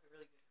doesn't sound like a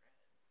really good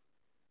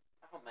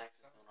friend. I hope Max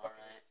is Sounds doing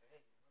fucking alright. insane. What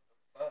the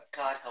fuck?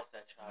 God help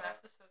that child. Max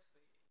is so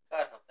sweet.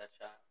 God help that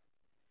child.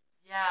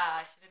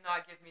 Yeah, she did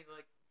not give me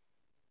like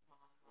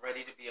mom.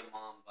 Ready to be a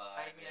mom vibe.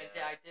 I mean,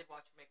 yeah. I did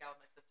watch her make out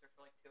with my sister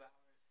for like 2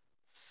 hours,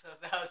 so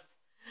that was.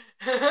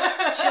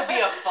 She'll be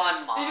a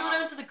fun mom. They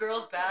went into the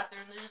girls'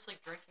 bathroom. They're just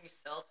like drinking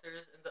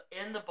seltzers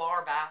in the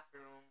bar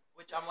bathroom,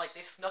 which I'm like,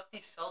 they snuck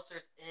these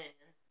seltzers in.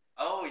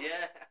 Oh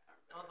yeah.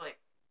 I was like,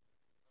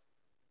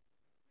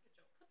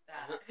 don't put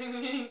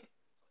that.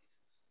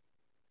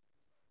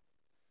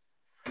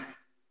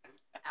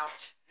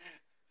 Ouch.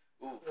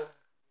 Ooh,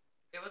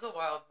 It was a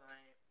wild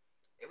night.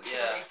 We should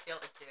Yeah. have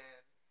ACL again.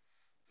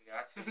 we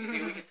got to. You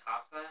think we could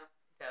top that?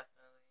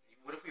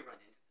 Definitely. What if we run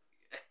into them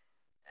again?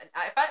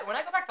 And when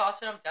I go back to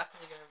Austin, I'm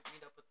definitely gonna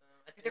meet up with them.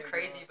 I think they're Yeah,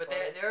 crazy, that's but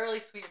funny. they're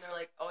really sweet, and they're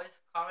like always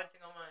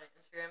commenting on my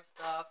Instagram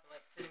stuff, and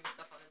like sending me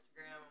stuff on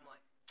Instagram. I'm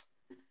like,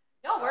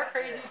 y'all were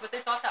crazy, Yeah. but they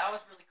thought that I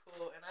was really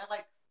cool, and I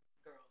like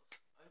girls.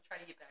 I'm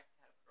trying to get back to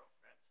have a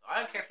girlfriend, so I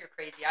don't care if you're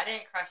crazy. I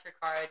didn't crash your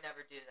car. I'd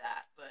never do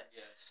that, but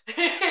Yes.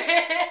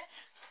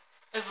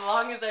 as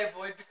long as I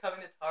avoid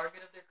becoming the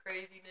target of their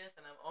craziness,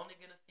 and I'm only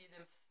gonna see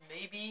them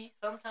maybe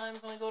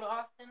sometimes when I go to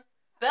Austin.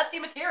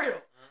 Bestie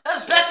material.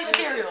 That's bestie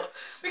material.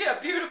 We get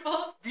a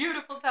beautiful,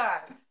 beautiful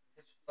time.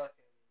 It's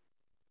fucking.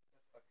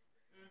 That's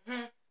fucking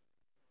great.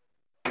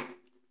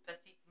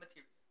 Bestie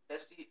material.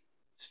 Bestie,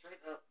 straight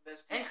up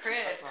bestie. And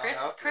Chris, That's not Chris,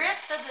 healthy. Chris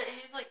said that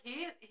he's like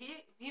he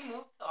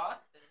moved to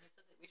Austin. He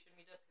said that we should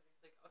meet up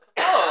because he's like, I'll come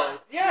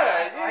Oh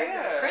yeah, I-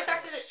 yeah. Chris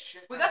actually,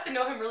 Shit we ton got to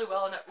know him really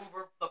well in that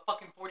Uber, the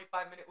fucking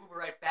 45-minute Uber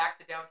ride back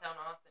to downtown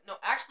Austin.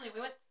 No, actually, we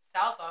went to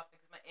South Austin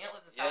because my aunt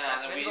lives in South Yeah,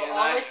 Austin. and We then had to we- go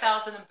all the and way I-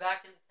 south and then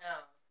back into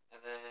town. And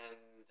then.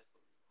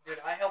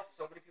 Dude, I helped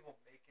so many people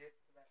make it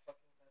to that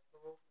fucking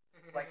festival.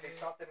 Like, they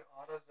stopped in an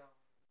AutoZone,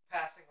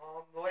 passing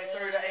all the way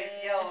through to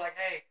ACL, like,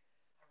 hey,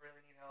 I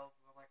really need help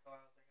with my car.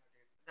 I was like, oh,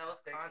 dude. That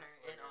was I'll fix it Connor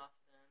for in you.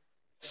 Austin.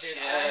 Dude,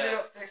 Yeah. I ended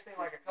up fixing,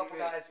 like, a couple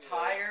guys'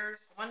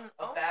 tires, When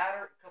a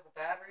couple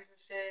batteries and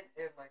shit,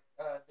 and, like,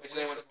 the Fixed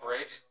anyone's windshield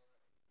brakes?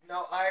 wipers. No,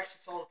 I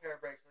actually sold a pair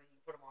of brakes so he can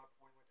put them on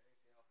before he went to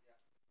ACL.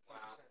 Yeah.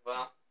 Wow. 100%.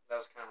 Well, that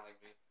was kind of like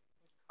me.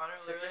 Connor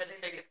So literally just had to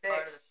need take to his be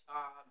car to the fixed.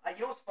 shop.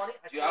 You know what's funny?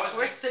 Dude, I was-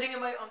 We're sitting in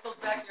my uncle's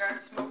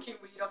backyard smoking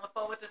weed on the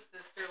phone with his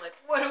sister. Like,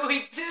 what do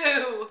we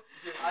do?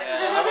 Dude,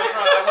 Yeah,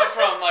 I went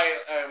from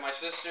my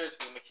sister to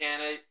the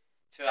mechanic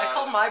to. I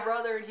called my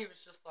brother and he was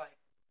just like,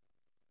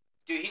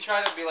 Dude, he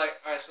tried to be like,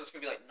 all right, so it's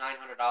gonna be like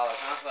 $900, and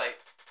I was like,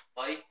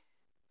 buddy,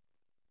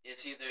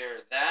 it's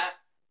either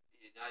that.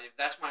 If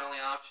that's my only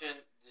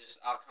option,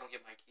 I'll come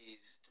get my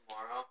keys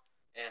tomorrow,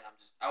 and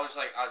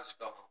I'll just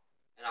go home,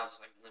 and I'll just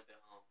like limp it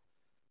home,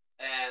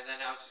 and then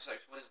I was just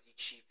like, what is the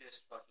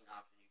cheapest fucking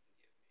option you can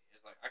give me?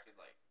 It's like I could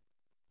like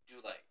do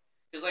like,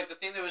 because like the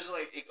thing that was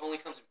like it only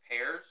comes in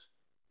pairs,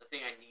 the thing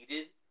I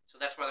needed, so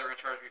that's why they were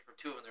gonna charge me for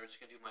two, and they were just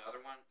gonna do my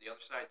other one, the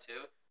other side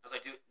too. I was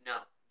like, dude,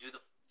 no,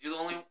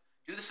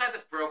 do the side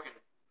that's broken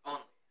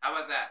only. How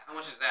about that? How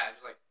much is that?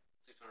 It was like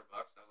 $600.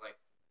 I was like,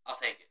 I'll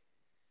take it.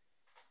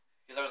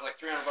 Because there was like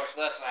 $300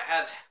 less,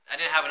 and I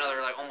didn't have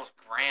another like almost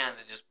grand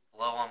to just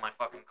blow on my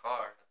fucking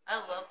car. I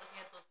love looking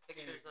at those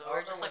pictures Dude, though. I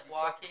We're just remember like when you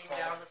walking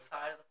fucking down called the me.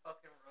 side of the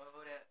fucking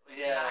road at like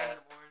Yeah. 9 in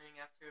the morning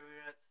after we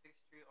were at 6th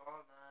Street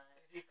all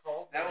night. He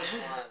called me. That was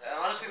fun.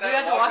 Honestly, We that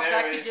had to walk there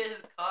back to is- get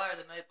his car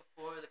the night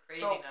before the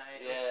crazy So,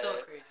 night. It was still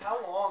yeah. crazy. How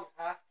long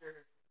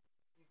after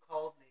you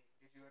called me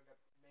did you end up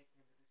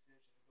making the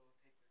decision to go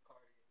take your car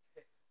to get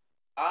fixed?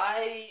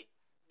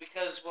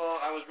 Because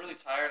I was really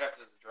tired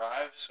after the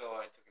drive, so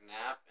I took a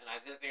nap, and I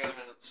didn't think I was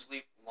going to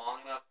sleep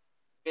long enough.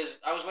 Because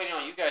I was waiting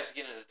on you guys to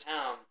get into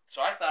town,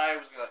 so I thought I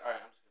was going to,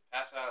 alright, I'm just going to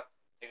pass out,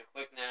 take a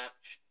quick nap,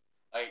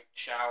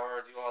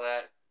 shower, do all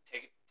that,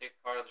 take the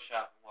car to the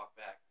shop, and walk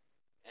back.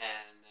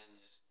 And then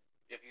just,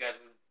 if you guys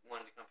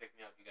wanted to come pick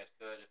me up, you guys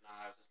could. If not,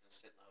 I was just going to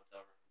sit in the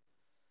hotel room.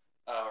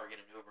 Or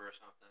get an Uber or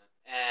something.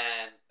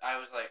 And I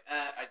was like,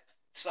 I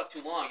slept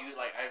too long.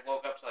 I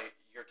woke up to like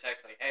your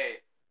text like,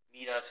 hey,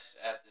 meet us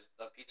at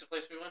the pizza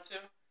place we went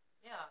to.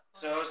 Yeah.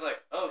 So I was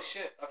like, oh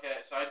shit, okay.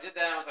 So I did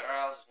that. I was like,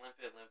 alright, I'll just limp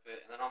it. And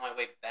then on my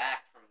way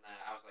back from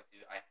that, I was like,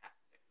 dude, I have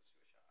to take this to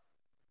a shop.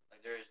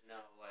 Like, there is no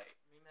like.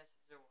 Me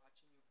messages are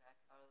watching you back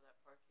out of that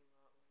parking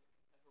lot.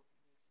 I hope he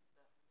makes it to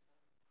that hotel.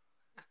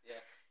 Yeah.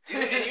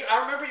 Dude, and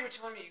I remember you were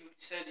telling me, you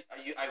said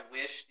I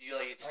wished you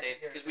had stayed,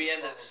 could hear because it we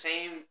through had the the phone.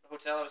 same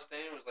hotel I was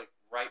staying. It was like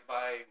right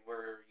by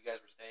where you guys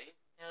were staying.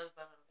 Yeah, it was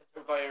by my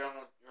By your own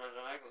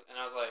ankles, and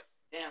I was like,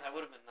 damn, that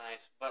would have been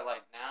nice. But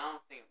like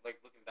now, looking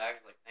back,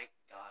 it's like, thank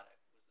God I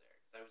was there,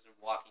 because I was in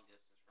walking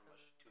distance from to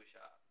a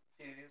shop.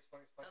 Dude, it was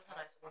funny as fuck. That was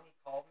a nice When he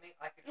called me,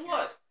 I could It hear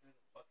was. it through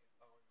the fucking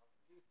phone. I was like,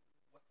 dude,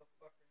 what the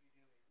fuck are you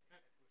doing?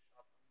 Get to a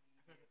shop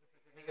immediately.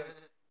 And he goes,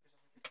 there's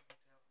only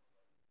different hotel.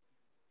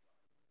 Immediately.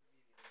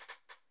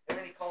 And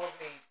then he calls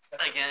me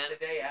Again. the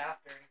day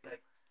after, and he's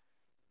like,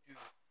 dude,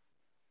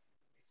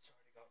 it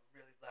started got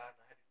really loud,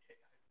 and I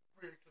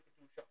really took it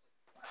to a shop. I was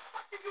like, what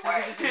the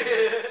fuck did you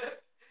wait?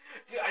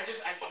 Dude, I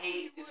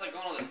hate. It's like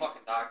going to the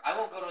fucking doctor. I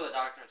won't go to the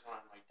doctor until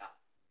I'm like dying.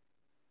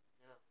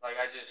 Yeah. Like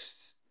I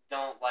just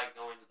don't like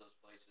going to those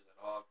places at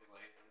all, because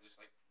like I'm just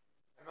like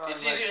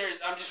it's like, easier.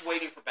 I'm just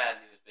waiting for bad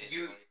news,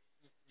 basically.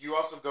 You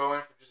also go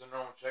in for just a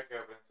normal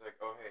checkup, and it's like,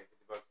 oh hey,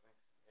 $50 thanks.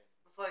 Hey.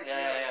 It's like,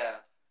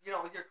 Yeah. you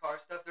know, with your car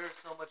stuff, there's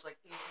so much like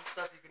easy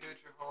stuff you can do at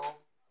your home,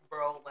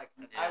 bro. Like,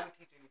 I Yeah. would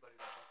teach anybody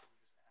that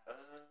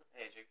fucking just ask.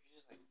 Hey Jake, you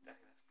just like I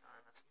think that's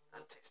done.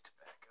 That tastes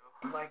tobacco.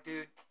 I'm like,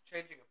 dude,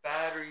 changing a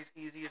battery is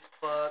easy as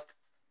fuck.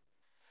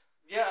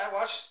 Yeah, I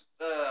watched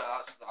the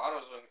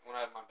autos when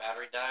my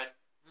battery died.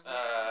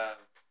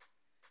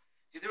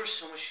 Dude, there was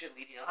so much shit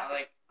leading up.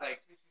 I Like could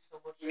teach you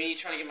so much me shit.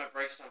 trying to get my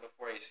brakes done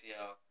before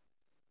ACL,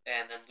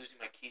 and then losing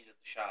my keys at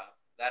the shop.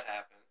 That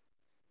happened,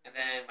 and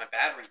then my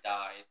battery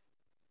died,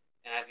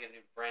 and I had to get a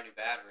brand new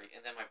battery,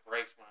 and then my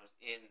brakes when I was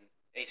in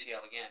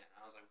ACL again. And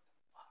I was like, what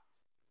the fuck?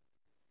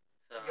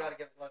 So You gotta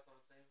get, that's what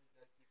I'm saying.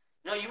 You gotta keep,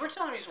 no, you were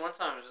telling me this one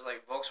time. It was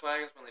like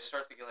Volkswagens when they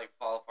start to get like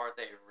fall apart,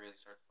 they really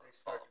start to they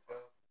fall start to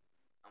apart.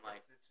 go. I'm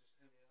like, It's just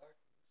who they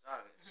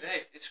are.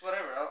 sorry, it's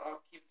whatever.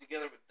 I'll keep it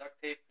together with duct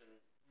tape and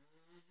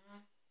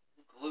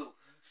glue.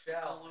 You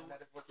shall, Glue. and that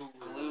is what you do.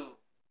 Glue.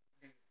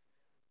 Dude.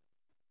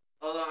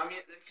 Although, I mean,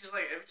 because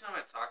like every time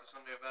I talk to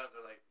somebody about it,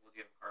 they're like, "Well, do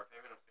you have a car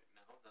payment?" I'm like,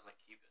 "No." Then like,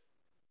 keep it.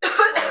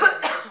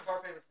 Because car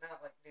payments now,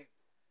 like, dude,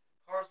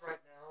 cars right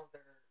now,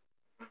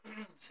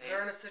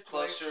 they're in a situation.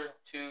 Closer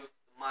to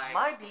the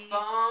Might be.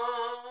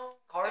 microphone.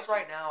 Cars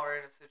right now are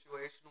in a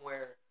situation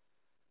where,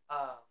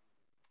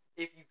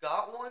 if you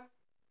got one,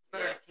 it's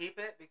better Yeah. to keep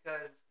it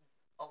because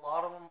a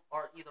lot of them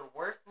are either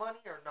worth money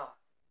or not.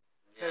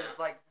 Yeah. Because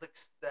like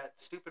that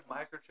stupid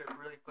microchip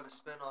really put a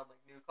spin on like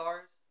new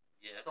cars.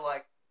 Yeah. So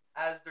like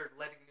as they're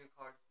letting new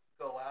cars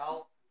go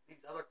out,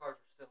 these other cars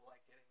are still like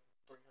getting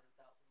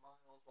 300,000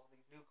 miles, while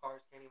these new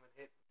cars can't even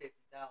hit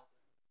 50,000.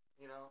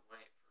 You know?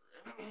 Wait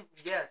for real.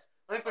 Yes.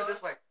 Let me put it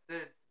this way: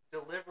 the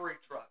delivery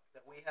truck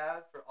that we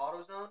have for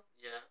AutoZone,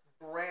 Yeah.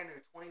 brand new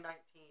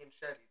 2019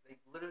 Chevys. They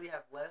literally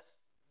have less.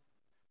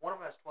 One of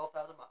them has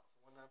 12,000 miles.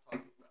 The one that I'm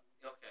talking about.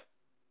 Okay.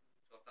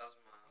 12,000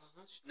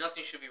 miles.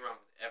 Nothing should be wrong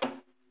with it ever.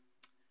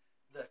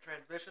 The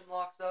transmission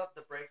locks up.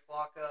 The brakes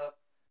lock up.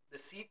 The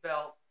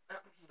seatbelt,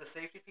 the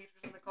safety features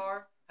in the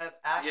car have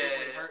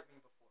actively Yeah. hurt me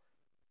before.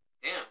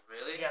 Damn,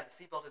 really? Yeah, the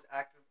seatbelt has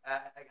actually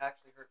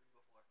hurt me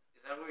before.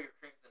 Is that what you're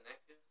cranking the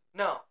neck to?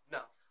 No.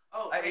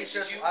 Oh, It's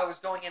just I was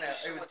going in. did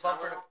It you was still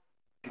bumper to.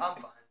 Tylenol?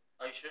 I'm fine.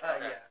 Are you sure?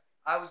 Yeah,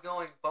 I was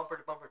going bumper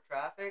to bumper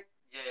traffic,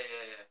 Yeah.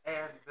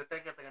 and the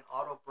thing has like an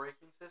auto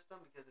braking system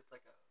because it's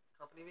like a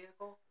company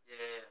vehicle.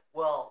 Yeah.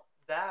 Well,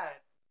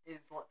 that is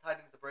tied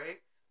into the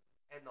brakes,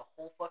 and the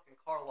whole fucking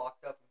car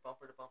locked up in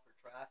bumper to bumper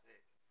traffic.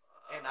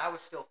 And I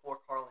was still three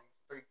car lengths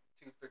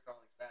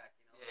back,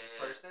 you know, from this Yeah.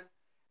 person,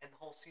 and the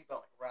whole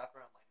seatbelt like wrapped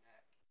around my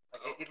neck.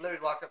 Like it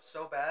literally locked up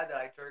so bad that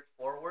I jerked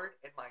forward,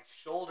 and my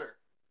shoulder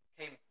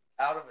came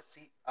out of the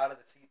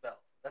seatbelt.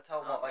 That's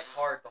how Oh, like damn.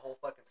 hard the whole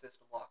fucking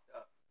system locked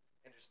up,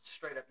 and just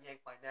straight up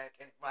yanked my neck.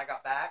 And when I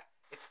got back,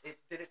 it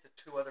did it to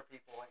two other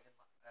people at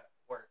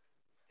work.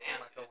 Damn,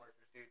 my dude.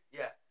 coworkers, dude.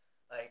 Yeah,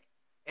 like,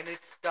 and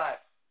it's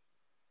got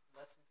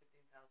less than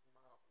 15,000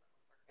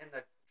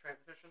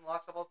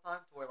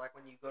 to where like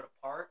when you go to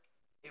park,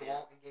 it Yeah.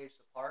 won't engage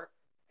the park,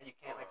 and you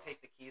can't like Oh.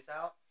 take the keys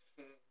out.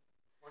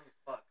 What as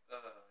fuck? Yeah.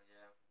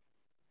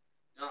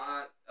 No,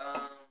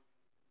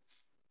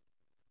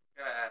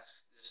 gotta ask.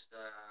 Just I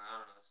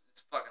don't know.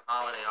 It's a fucking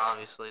holiday,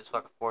 obviously. It's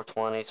fucking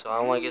 420, so I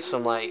want to get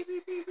some like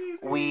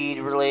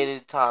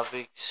weed-related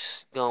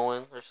topics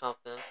going or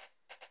something.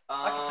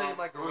 I can tell you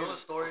my gorilla who's-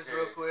 stories okay.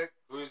 real quick.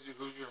 Who's your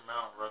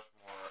Mount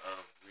Rushmore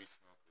of weed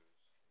smokers?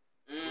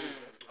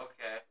 that's good.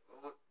 Okay.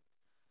 Well,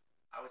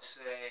 I would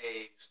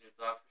say Snoop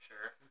Dogg for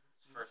sure.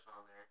 It's first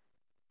on there.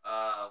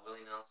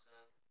 Willie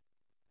Nelson.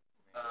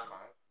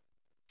 Five?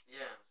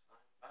 Yeah,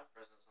 five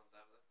presidents on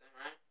that thing,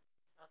 right?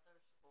 I thought there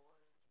was 4.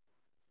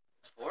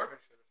 It's 4?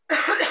 Pretty sure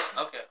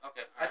there's Okay.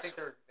 I think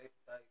they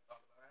thought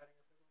about adding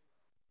a fifth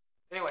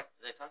one. Anyway,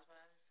 They talked about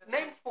it.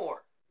 name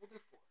 4. We'll do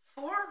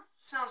 4. 4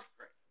 sounds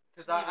great.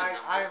 Because It's an even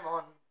number. I am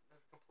on a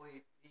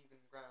complete even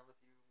ground with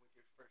you with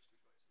your first 2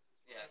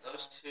 choices. Yeah,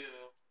 those 2,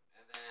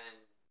 and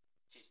then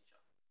Cheech and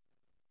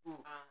Chong.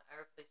 Ooh. I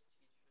replaced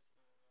Cheech for someone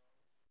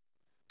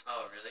else.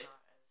 Oh, It's really? not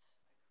as iconic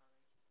as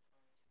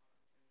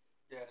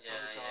Yeah, Yeah,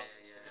 Tommy Chong.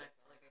 yeah. And I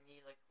feel like I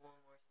need like one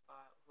more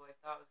spot. Who I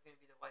thought was gonna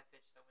be the white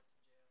bitch that went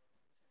to jail.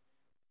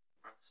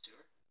 Martha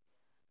Stewart?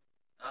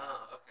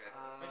 Oh, okay.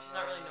 I mean, she's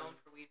not really known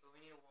for weed, but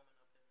we need a woman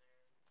up in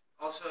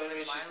there. Also, I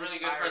mean, she's Miley really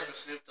good friends with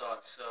Cyrus. Snoop Dogg,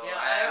 so... Yeah,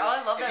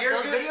 I love if that. you're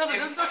Those good- videos of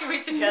if- them smoking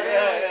weed together.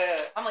 Yeah.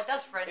 I'm like,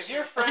 that's friendship. If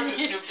you're friends with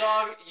Snoop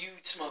Dogg, you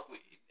smoke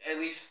weed. At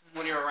least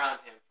when you're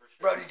around him, for sure.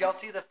 Bro, did y'all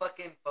see the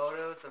fucking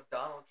photos of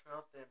Donald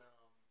Trump and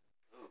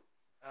Ooh.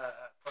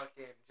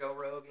 fucking Joe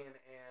Rogan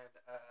and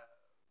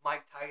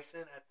Mike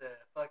Tyson at the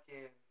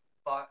fucking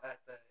at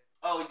the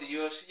Oh, the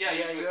UFC? Yeah,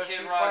 Yeah, he's with UFC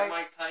Kid Rock, fight.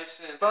 Mike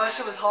Tyson, Bro, that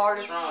shit was hard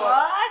as Trump. fuck.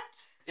 What?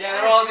 Yeah,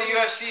 they're all at the dude,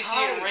 UFC it's seat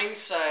tight.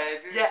 ringside.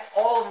 Yeah,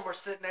 all of them were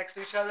sitting next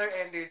to each other,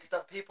 and dude,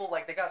 stuff people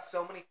like they got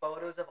so many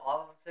photos of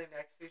all of them sitting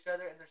next to each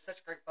other, and they're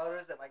such great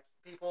photos that like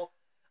people,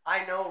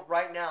 I know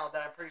right now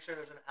that I'm pretty sure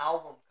there's an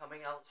album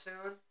coming out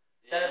soon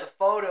that has a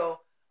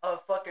photo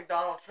of fucking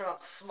Donald Trump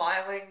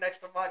smiling next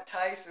to Mike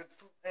Tyson,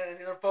 and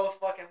they're both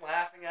fucking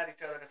laughing at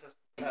each other, and it says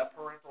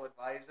parental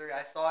advisory.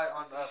 I saw it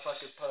on a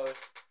fucking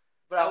post,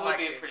 but That I'm would like,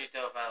 be a pretty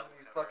dope album that'd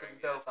be a cover, fucking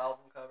I guess. dope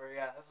album cover.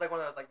 Yeah, it was like one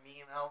of those like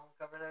meme album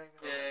cover things.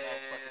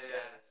 That's fucking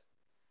Yeah. gas.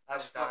 I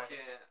was That's dying.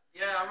 fucking...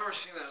 Yeah, I remember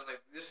seeing that. I was like,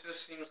 this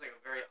just seems like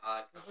a very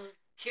odd cover. Mhm.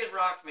 Kid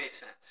Rock made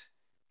sense.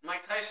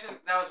 Mike Tyson,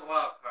 that was a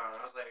wild card.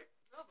 I was like,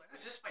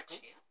 is this by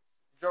chance?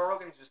 Joe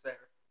Rogan's just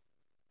there.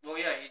 Well,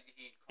 yeah, he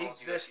He calls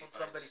exists UFC when fights.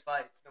 somebody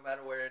fights, no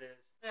matter where it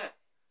is. Yeah,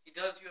 he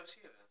does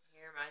UFC events.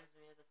 He reminds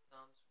me of the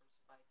thumbs from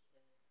Spy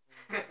Kids.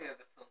 Yeah,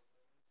 the thumb.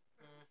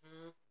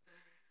 Mm-hmm.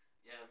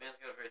 Yeah,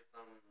 man's got a very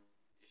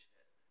thumb-ish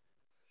head.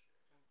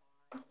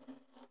 And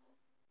why?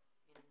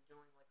 See him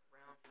doing like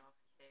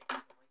roundhouse kicks.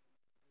 I'm like,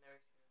 I've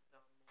never seen a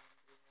thumb man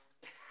do one.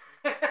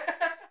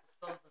 His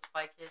thumbs and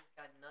Spy Kids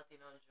got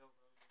nothing on Joe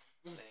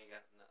Rogan. They ain't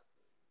got nothing.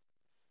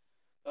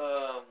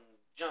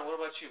 John, what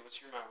about you? What's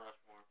your Mount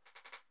Rushmore?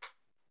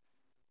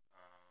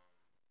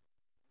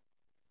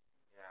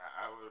 Yeah,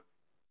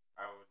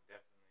 I would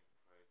definitely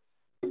put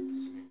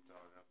Snoop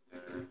Dogg up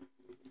there.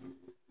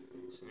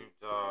 Snoop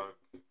Dogg.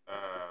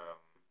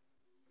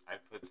 I'd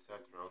put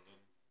Seth Rogen.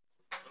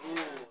 Ooh,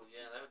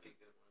 yeah, that would be a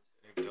good one too.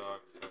 Snoop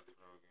Dogg, Seth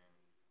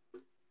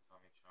Rogen,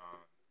 Tommy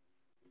Chong.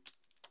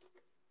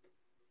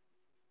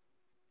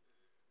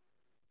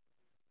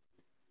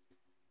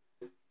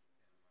 Damn,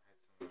 I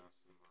had someone else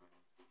in mind.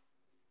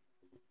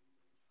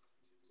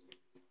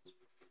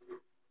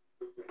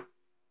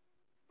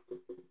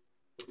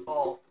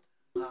 Oh,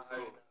 I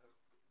already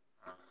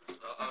know.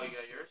 Oh, you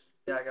got yours?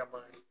 Yeah, I got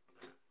mine.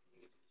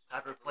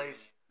 I'd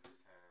replace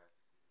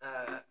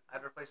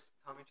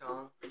Tommy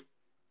Chong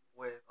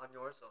with on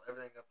yours, so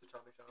everything up to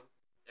Tommy Chong.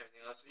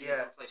 Everything else? You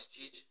Yeah. replace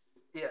Cheech?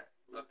 Yeah,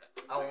 Okay.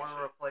 I want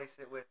to replace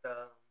it with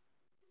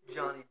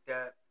Johnny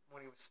Depp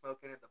when he was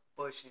smoking in the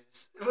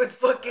bushes with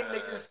fucking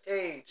Nicolas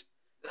Cage.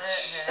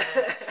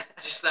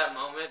 Just that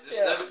moment? Just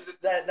Yeah,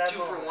 that that two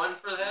moment. for one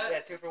for that?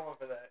 Yeah, 2 for 1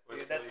 for that. Wiz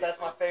Dude, that's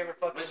my Khalifa. favorite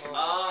fucking Wiz-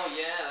 moment. oh,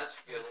 yeah, that's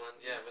a good one.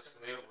 Yeah, Wiz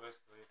Khalifa. Wiz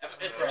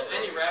Khalifa. If there's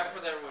any rapper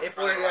that would If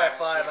probably we're at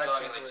rival 5, Snoop I'd Dogg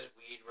choose in, like, Wiz. just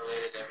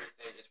weed-related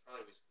everything, it's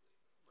probably Wiz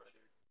Khalifa.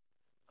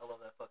 I love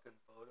that fucking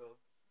photo.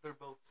 They're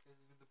both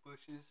standing in the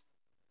bushes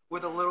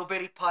with a little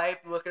bitty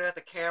pipe looking at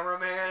the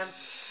cameraman.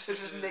 This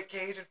is Nick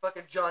Cage and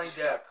fucking Johnny Just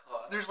Depp. got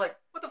caught. There's like,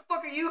 what the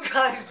fuck are you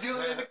guys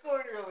doing in the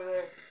corner over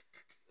there?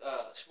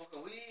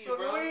 Smoking weed,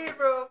 Smoking bro. weed,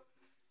 bro.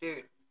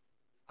 Dude,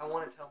 I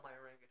want to tell my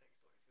orangutan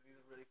stories because these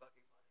are really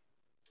fucking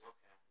funny.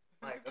 Okay.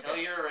 Like, Tell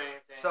okay. your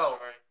orangutan So-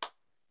 story.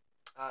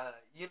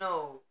 You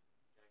know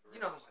who my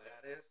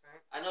dad is,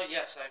 right? I know,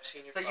 yes, I've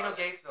seen your So you know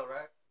father. Gatesville,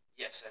 right?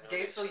 Yes, I know.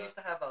 Gatesville used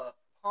to have a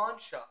pawn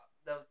shop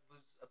that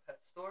was a pet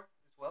store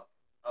as well.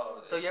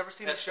 Oh, So you ever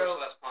seen pet the store show?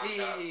 slash pawn Yeah,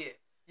 shop. yeah, yeah.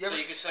 You So ever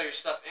you can sell your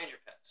stuff and your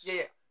pets.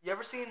 Yeah. You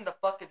ever seen the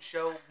fucking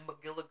show the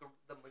Magilla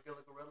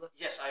Gorilla?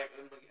 Yes,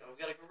 we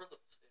got a gorilla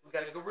for sale. We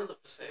got a gorilla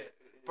for sale.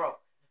 Bro,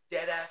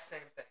 dead ass same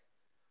thing.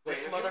 Wait,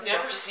 This have you motherfucker.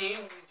 never seen?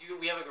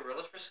 We have a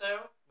gorilla for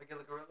sale.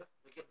 Magilla Gorilla?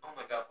 We can. Oh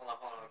my god! Hold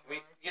on. Can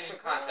we get some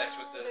context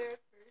with the?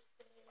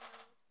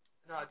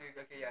 No, dude.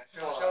 Okay, yeah.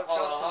 Hold Show on,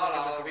 hold on, some hold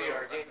Magilla on. We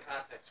gorilla. are getting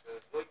context for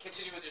this. Well,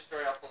 continue with your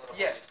story. I'll pull it up.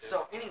 Yes. On YouTube. So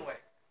anyway,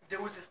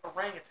 there was this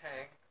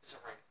orangutan. This is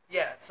a ring.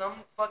 Yeah,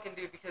 some fucking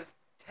dude, because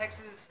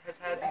Texas has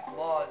had these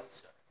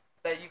laws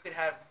that you could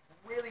have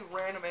really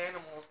random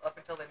animals up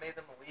until they made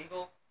them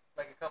illegal,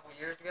 like a couple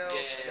years ago,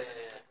 Yeah, like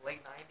in the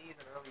late '90s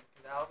and early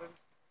 2000s.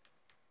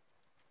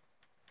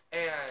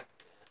 And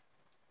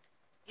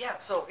yeah,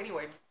 so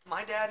anyway,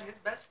 my dad and his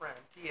best friend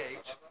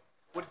TH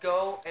would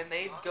go, and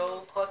they'd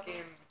go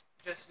fucking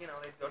just they'd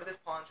go to this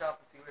pawn shop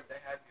and see what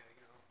they had new.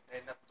 They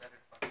had nothing better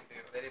to fucking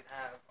do. They didn't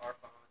have our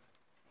phones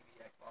and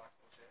TV, Xbox,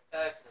 bullshit.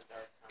 Back in the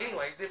dark times.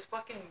 Anyway, this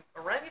fucking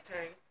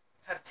orangutan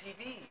had a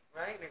TV,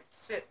 right? And it would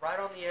sit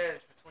right on the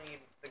edge between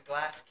the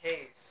glass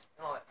case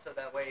and all that, so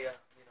that way,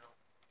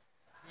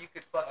 you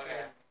could fucking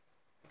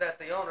that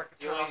the owner could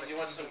Do turn on the you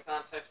want TV. some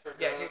context for?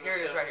 Yeah, Gorilla here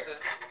it is, right here.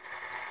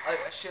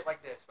 Griselle? A shit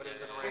like this, but it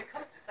was an Yeah. When it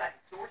orangutan. comes to citing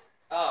sources,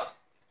 Oh,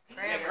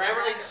 yeah,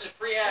 Grammarly, this is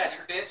free ad,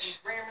 you bitch.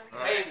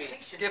 Pay me.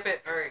 Skip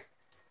it, hurry.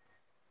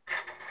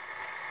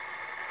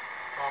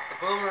 Off the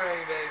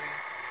boomerang, baby.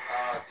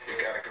 Oh, We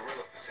dude. got a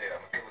gorilla for sale,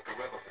 I'm a killer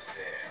gorilla for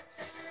sale.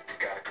 We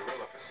got a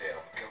gorilla for sale,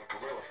 I'm a killer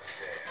gorilla for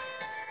sale.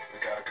 We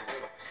got a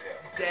gorilla for sale.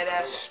 I'm a Dead killer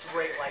ass gorilla for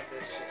straight sale. like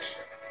this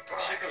shit.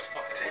 Shit goes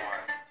fucking Take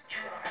hard.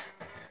 try.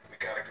 We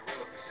got a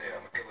gorilla for sale,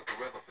 I'm a killer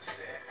gorilla for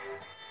sale.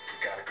 We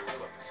got a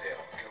gorilla for sale,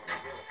 I'm a killer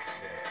gorilla for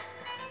sale.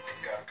 We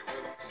got a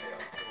gorilla for sale,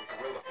 I'm a killer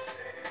gorilla for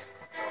sale.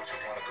 Don't you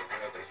want a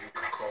gorilla you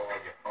can call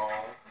your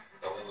own?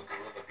 A little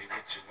gorilla be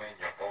with you when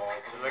you're all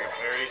alone. It's like a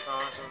parody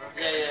song or something.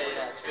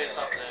 Yeah. It's based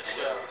off the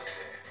show.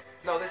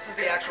 No, this is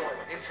the actual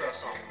intro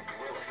song.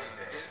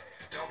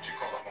 Don't you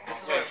call him a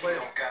This is monkey? what it He plays.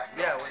 don't got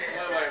no Yeah, when-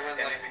 tail. Wait, when,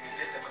 And like- if he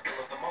did them a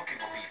gorilla, the monkey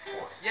will be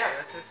forced. Yeah,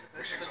 this is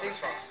the theme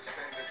song.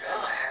 Suspenders and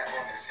a hat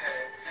on his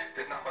head.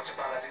 There's not much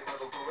about a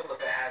little gorilla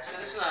that has So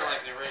it this is not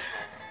like the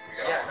original. We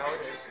got Yeah, a no, gorilla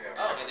it for is. sale.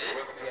 Oh, it is?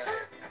 Gorilla for Yeah.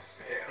 sale. It's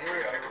Yeah, the we got a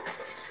original.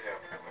 gorilla for sale.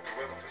 A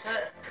gorilla for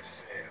sale. For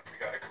sale. We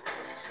got a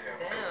gorilla for sale.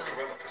 Damn. A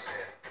gorilla for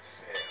sale. For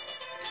sale.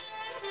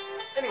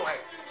 Anyway,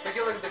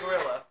 Magilla the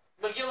gorilla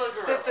Magilla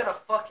Gorilla. sits in a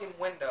fucking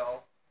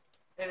window,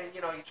 and he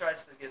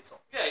tries to get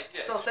sold. Yeah.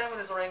 So same with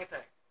this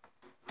orangutan,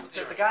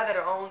 because the Yeah. guy that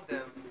owned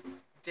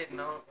them didn't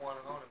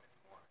want to own him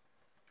anymore.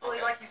 Well,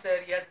 Okay. like he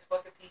said, he had this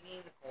fucking TV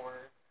in the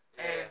corner,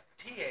 Yeah. and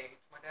TH,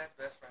 my dad's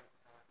best friend at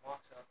the time,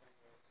 walks up and he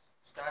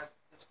goes,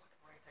 "This fucking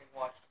orangutan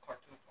watched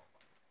cartoons all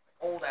fucking day,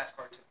 like old ass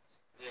cartoons.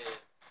 Yeah.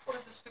 What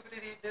does this stupid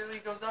idiot do?" He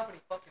goes up and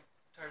he fucking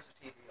turns the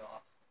TV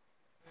off.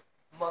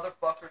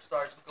 Motherfucker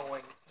starts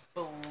going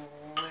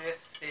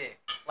ballistic,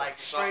 like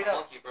straight up,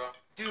 Monkey, bro.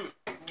 dude,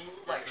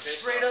 like Face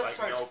straight off, up Like,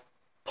 starts nope.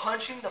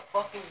 punching the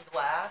fucking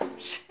glass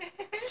and shit.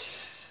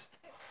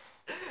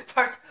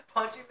 Starts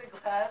punching the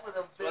glass with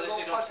a big Well, at least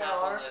you old don't fucking tap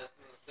on arm. the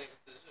things.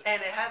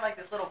 And it had like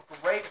this little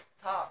grate at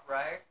the top,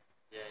 right?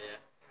 Yeah.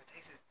 And it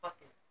takes this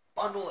fucking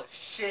bundle of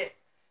shit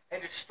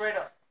and just straight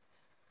up,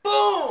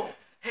 boom,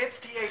 hits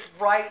TH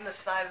right in the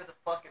side of the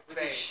fucking With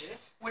his face shit?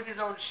 with his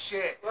own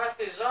shit. With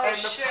his own And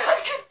the shit.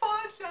 fucking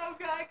pawn shop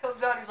guy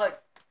comes out. He's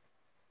like,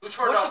 Who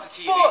turned "What off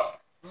the the TV?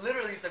 fuck?"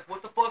 Literally, he's like,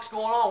 "What the fuck's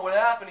going on? What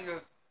happened?" He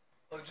goes,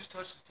 "Oh, I just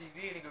touched the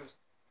TV." And he goes,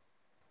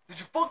 "Did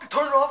you fucking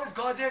turn it off his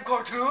goddamn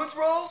cartoons,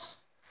 bro?"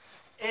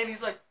 And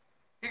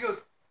he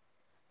goes,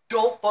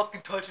 "Don't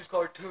fucking touch his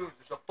cartoons.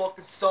 There's a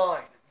fucking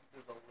sign."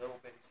 There's a little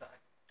bitty sign.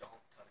 Don't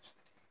touch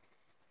the TV.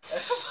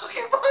 That's a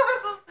fucking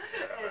bottle.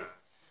 Yeah.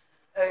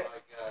 Hey, Oh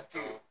my god,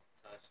 dude. don't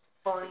touch.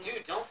 funny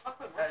Dude, don't fuck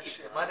with that monkeys,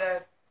 shit. bro. My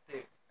dad,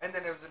 dude. And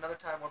then there was another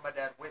time where my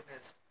dad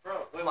witnessed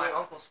Bro, wait, my wait.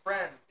 uncle's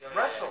friend Yeah,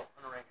 wrestle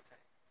an orangutan.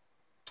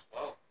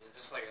 Whoa, is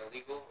this like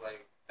illegal,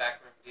 like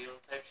backroom deal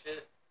type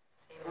shit?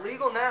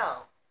 Illegal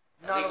now,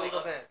 not Illegal,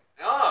 illegal then.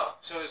 Oh,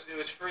 so it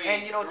was free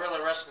And you know, it's-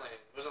 guerrilla wrestling.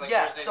 Was it like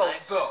Yeah, Thursday so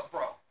nights?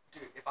 bro,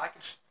 dude, if I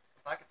could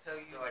tell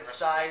you Is it like the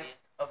size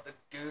WrestleMania? of the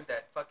dude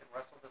that fucking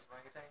wrestled this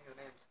orangutan, his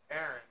name's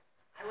Aaron.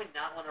 I would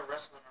not want to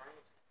wrestle an orangutan.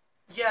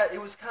 Yeah,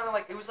 it was kind of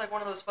like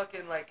one of those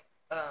fucking like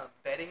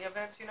betting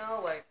events,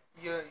 like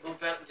you. Who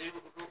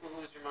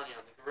was your money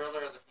on, the gorilla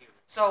or the human?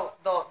 So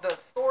the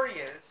story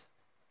is,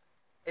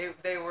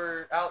 they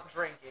were out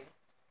drinking,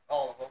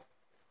 all of them.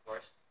 Of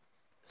course.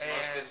 That's the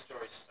most And- good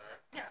stories start.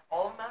 Yeah,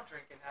 all of them out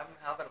drinking, having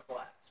a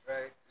blast,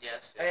 right?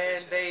 Yes.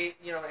 And they,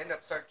 end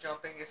up start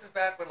jumping. This is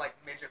back when like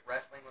midget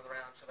wrestling was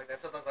around, shit like that.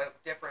 So there's like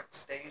different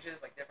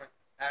stages, like different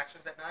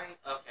actions at night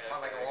Okay.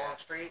 on like okay, a long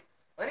street.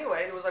 Well,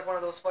 anyway, it was like one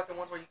of those fucking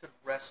ones where you could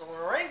wrestle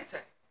an orangutan.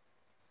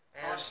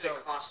 How And much so did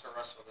it cost to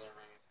wrestle the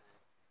orangutan?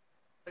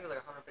 I think it was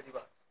like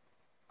 $150.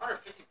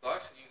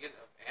 $150 and you get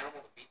an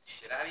animal to beat the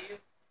shit out of you?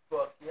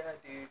 Fuck yeah,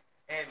 dude.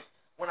 And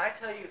when I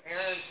tell you,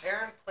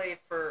 Aaron played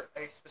for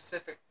a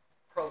specific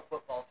pro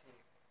football team.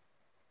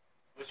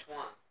 Which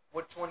one?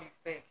 Which one do you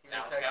think here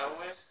Dallas in Texas?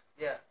 Cowboys?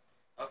 Yeah.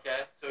 Okay,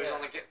 so he's Yeah.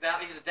 on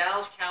the he's a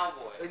Dallas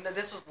Cowboy. And then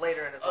this was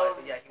later in his Oh. life,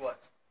 but yeah, he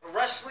was.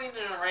 Wrestling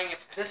an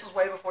orangutan. This was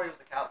way before he was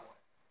a cowboy.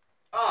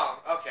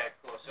 Oh, okay,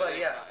 cool. So But it,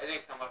 yeah.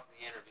 didn't come up in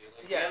the interview.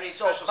 Like, do you Yeah. have any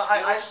So, special but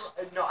skills? I just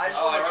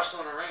I wanna,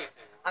 wrestle an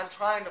orangutan. I'm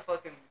trying to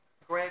fucking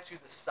grant you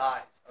the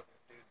size of him,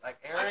 dude. Like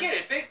Aaron. I get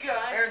it, big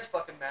guy. Aaron's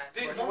fucking massive.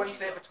 Big He wouldn't monkey,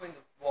 fit though. between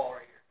the wall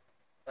right here.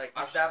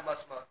 that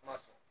much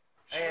muscle.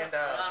 Sure. And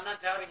I'm not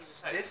doubting his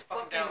size. this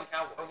fucking fucking Dallas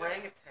Cowboy.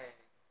 orangutan,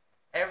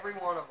 every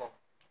one of them,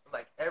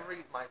 like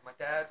my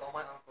dads, all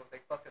my uncles, they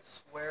fucking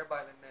swear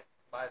by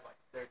like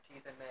their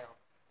teeth and nail.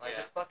 Like Yeah.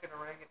 this fucking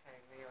orangutan,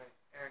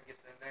 Aaron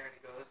gets in there and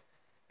he goes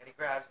and he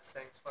grabs this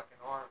thing's fucking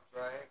arms,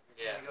 right?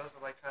 Yeah. And he goes to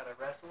like try to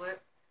wrestle it.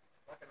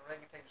 This fucking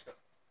orangutan just goes,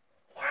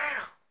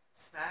 wow,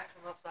 smacks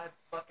him upside his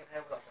fucking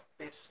head with like a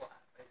bitch slap,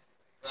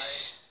 basically,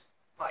 right?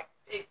 Like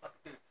big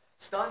fucking dude,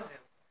 stuns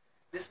him.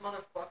 This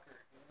motherfucker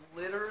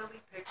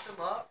literally picks him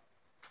up,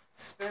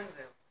 spins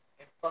him,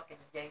 and fucking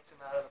yanks him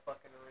out of the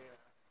fucking arena.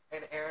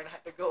 And Aaron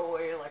had to go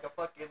away like a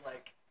fucking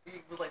like he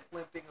was like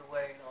limping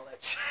away and all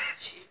that shit.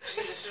 See,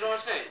 this is what I'm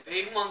saying.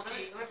 Big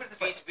monkey Let me put it this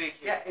way. beats big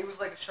here. Yeah, it was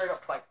like a straight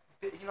up like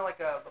like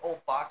the old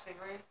boxing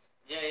rings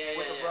Yeah.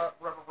 with the Yeah.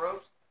 rubber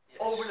ropes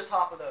Yes. over the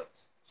top of those.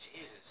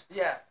 Jesus.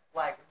 Yeah,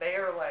 like they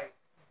are like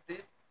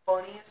the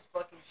funniest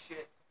fucking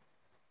shit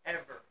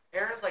ever.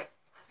 Aaron's like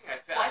I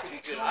think Fucking I'd pay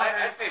good.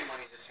 200. I'd pay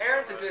money to see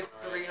Aaron's a someone good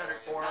wrestle, right? 300,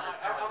 Yeah, 400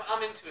 pounds.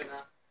 I'm into it now.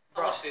 I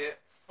Bro. want to see it.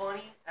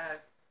 funny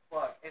as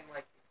fuck, and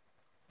like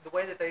the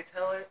way that they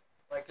tell it,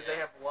 like because they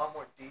have a lot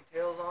more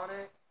details on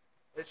it.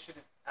 This shit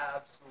is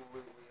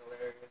absolutely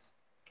hilarious.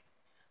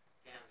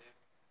 Damn, dude.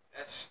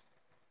 That's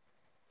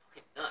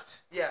fucking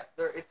nuts. Yeah,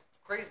 it's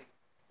crazy.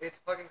 It's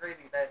fucking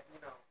crazy that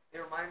it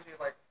reminds me of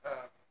like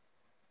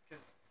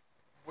because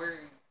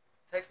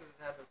Texas has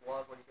had those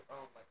laws where you can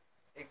own like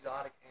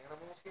exotic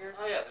animals here.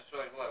 Oh yeah, there's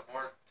like what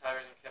more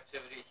tigers in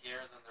captivity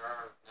here than there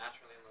are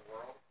naturally in the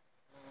world.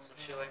 Some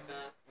shit like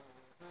that.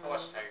 I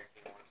watched Tiger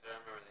King once. I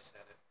remember they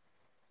said it.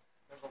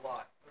 There's a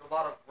lot. There's a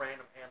lot of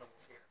random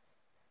animals here.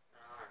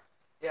 There are.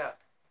 Yeah.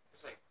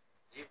 There's like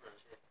zebra and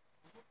shit.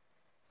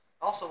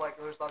 Also, like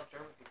there's a lot of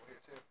German people here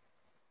too.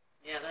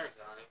 Yeah, they're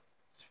exotic.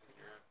 Just from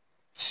Europe.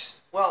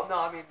 Well, no,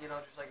 I mean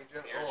just like in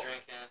general. Beer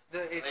drinking.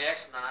 It's The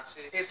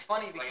ex-Nazis. It's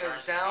funny Like in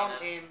because down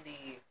Argentina. in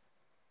the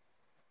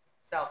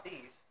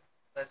southeast,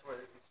 that's where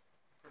it's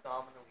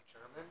predominantly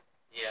German.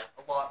 Yeah.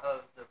 A lot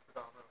of the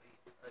predominantly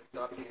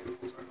exotic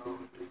animals are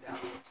owned down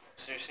there.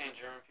 So you're saying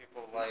German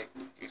people like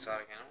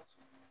exotic animals?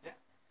 Yeah.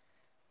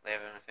 They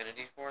have an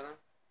affinity for them?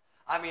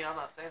 I mean, I'm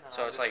not saying that.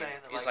 So I'm it's just like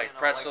saying that, it's like,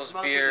 like pretzels,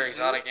 most of beer, the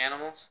exotic zoos,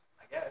 animals?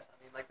 I guess. I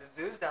mean, like the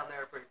zoos down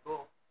there are pretty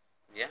cool.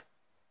 Yeah.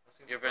 I've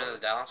seen You ever some been to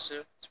the photos. Dallas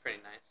Zoo? It's pretty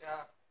nice.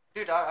 Yeah.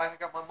 Dude, I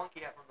got my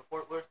monkey hat from the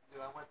Fort Worth Zoo.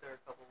 I went there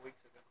a couple of weeks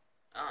ago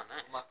Oh,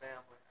 nice. with my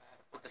family. I had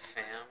a With the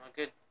fucking- fam. A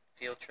good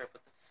field trip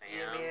with the fam.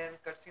 Yeah, man.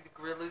 Got to see the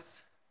gorillas.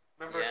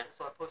 Remember? Yeah.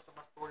 So I posted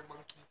on my story,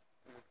 monkey.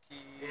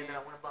 And then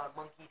I went and bought a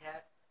monkey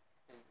hat.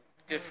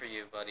 Good for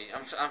you, buddy.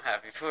 I'm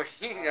happy for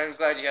you. I'm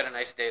glad you had a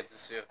nice day at the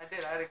zoo. I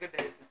did. I had a good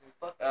day at the zoo.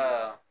 Fuck you.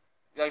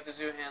 You like the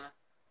zoo, Hannah?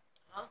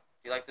 Huh?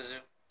 You like the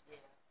zoo? Yeah.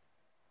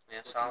 Yeah,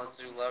 With solid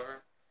some zoo monkeys. lover.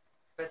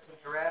 Fed some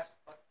giraffes.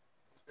 Fuck.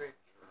 It was great.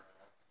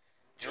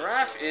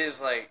 Giraffe is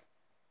like,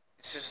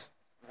 it's just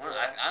one.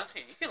 I don't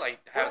think you could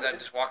like have What that is-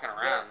 just walking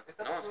around. Is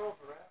that No the one's, plural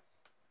giraffes?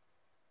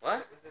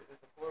 what? Is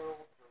the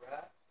plural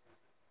giraffes?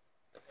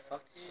 The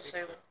fuck did you I say?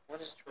 think so.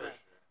 What is Pretty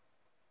giraffe? sure.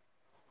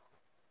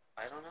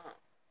 I don't know.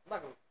 I'm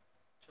not going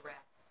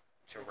Giraffes.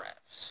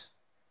 Giraffes.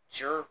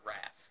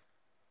 Giraffe.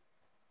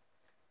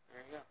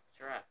 There you go.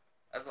 Giraffe.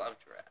 I love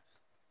giraffes.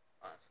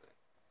 Honestly.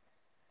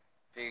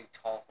 Big,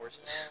 tall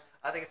horses.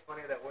 I think it's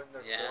funny that when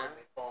they're Yeah. born,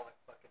 they fall like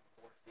fucking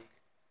 4 feet.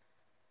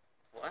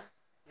 What?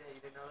 Yeah, you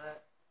didn't know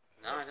that?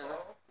 No, I didn't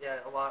know.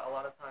 Yeah, a lot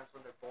of times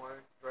when they're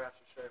born, giraffes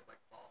are straight up like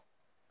fall.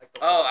 Like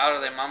they'll Oh, fall out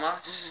of their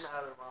mamas?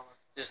 Out of their mama.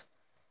 Just-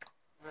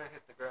 And then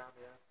hit the ground,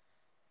 yes.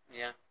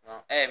 Yeah.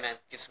 Well, hey, man,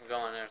 get some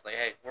going there. It's like,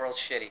 hey, world's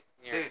shitty.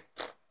 You're- Dude,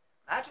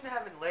 imagine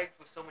having legs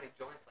with so many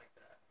joints like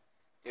that.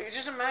 Dude,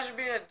 just imagine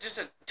being just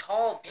a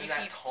tall, They're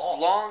that beefy, tall.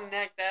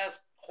 long-necked ass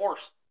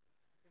horse.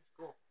 It's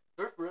cool.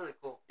 They're really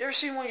cool. You ever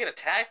seen one get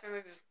attacked and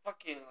they just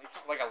fucking like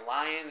something like a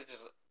lion is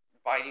just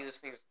biting this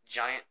thing's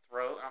giant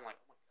throat? And I'm like,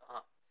 oh my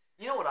god.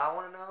 You know what I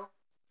want to know?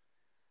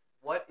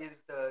 What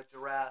is the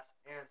giraffe's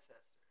ancestor?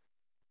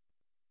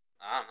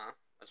 I don't know.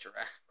 A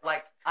giraffe.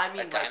 Like, I A mean,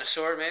 like,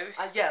 dinosaur, maybe?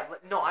 yeah,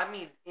 no, I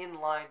mean in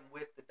line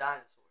with the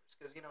dinosaurs,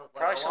 because like,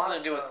 Probably a lot something of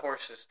to do with stuff-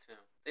 horses too.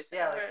 They say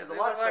Yeah, they're- because a they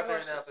lot of look like stuff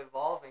ended horses. up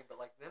evolving, but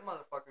like them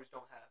motherfuckers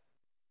don't have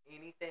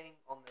anything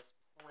on this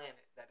planet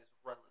that is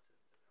relative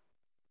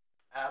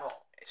to them at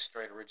all. A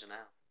straight original.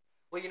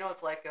 Well,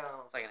 it's like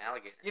It's like an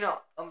alligator.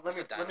 let It's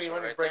me a dinosaur let me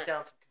right break there.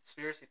 down some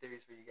conspiracy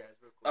theories for you guys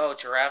real quick. Oh,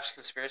 giraffes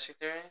conspiracy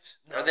theories?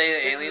 No, Are they the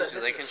this is aliens? a- Do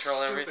this they is a control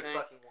stupid everything?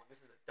 Fucking one. This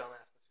is a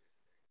dumbass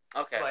conspiracy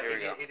Okay, theory. But here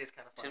we go. it is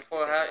kind of funny.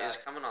 Tinfoil if you think hat about is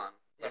it. coming on.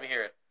 Yeah. Let me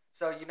hear it.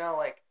 So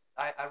like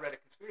I read a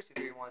conspiracy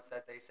theory once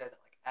that they said that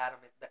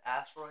like the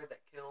asteroid that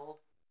killed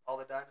all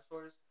the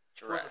dinosaurs was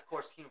Giraffe. of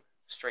course humans.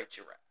 Straight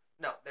giraffe.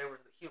 No, they were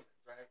the humans,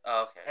 right?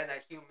 Oh, okay. And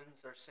that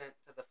humans are sent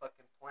to the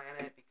fucking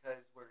planet because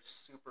we're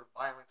super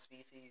violent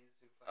species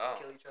who fucking Oh.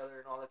 kill each other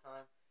and all the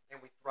time,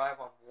 and we thrive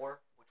on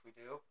war, which we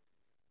do.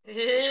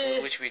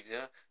 Which we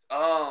do.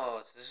 Oh,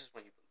 so this is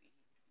what you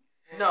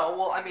believe. No,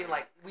 well, I mean,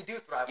 like, we do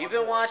thrive. You've on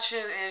been war.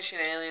 watching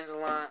Ancient Aliens a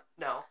lot.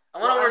 No. I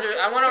went Well, over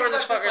think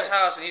this about it fucker's way.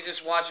 house and he's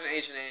just watching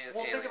Ancient Aliens.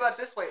 Well, think about it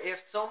this way: if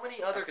so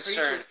many other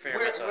concerned creatures, for your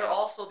we're mental health.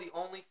 also the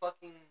only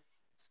fucking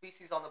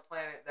species on the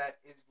planet that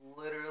is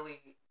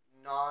literally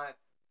not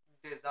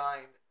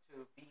designed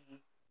to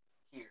be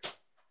here.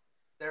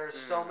 There are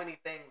so many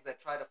things that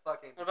try to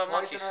fucking What about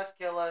poison monkeys? us,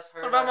 kill us,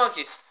 hurt What about us.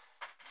 monkeys?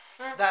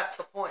 That's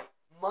the point.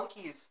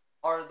 Monkeys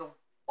are the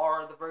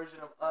version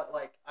of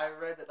like I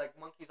read that like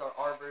monkeys are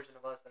our version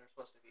of us that are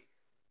supposed to be.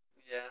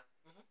 Yeah.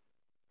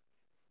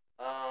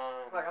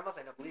 Like I'm not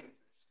saying I believe in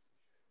this.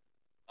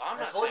 I'm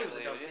I not told you saying it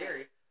was a dumb believe it either.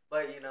 theory,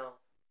 but you know,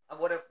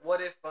 what if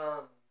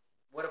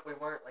we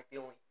weren't like the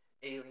only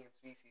alien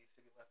species to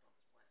be left on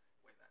this planet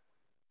way back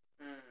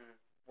when?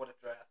 What if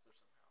giraffes are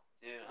somehow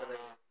Dude, I don't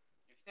related? know.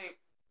 You think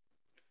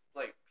if,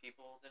 like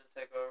people didn't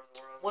take over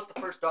the world? What's the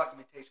first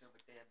documentation of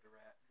a damn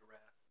giraffe?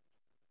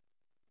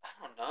 I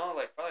don't know.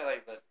 Like probably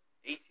like the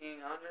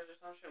 1800s or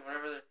some shit.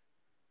 Whenever the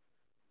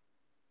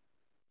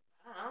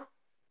I don't know.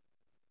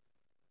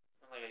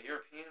 When, like a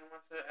European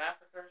went to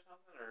Africa or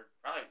something, or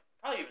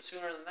probably even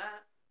sooner than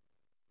that.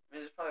 I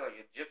mean, there's probably like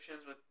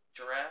Egyptians with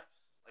giraffes,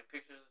 like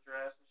pictures of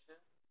giraffes and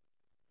shit.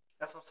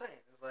 That's what I'm saying.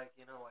 It's like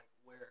like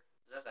where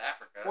That's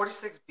Africa.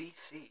 46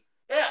 BC.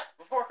 Yeah,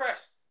 before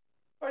Christ.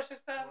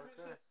 46,000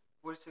 BC.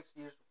 46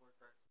 years before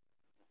Christ.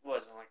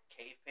 Was it like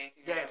cave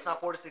painting? or Yeah, it's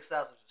not something?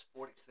 46,000. It's just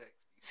 46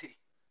 BC.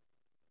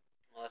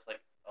 Well, that's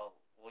like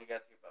you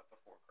got to think about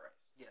before Christ.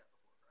 Yeah,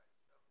 before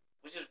Christ.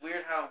 So. Which is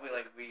weird how we.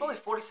 It's only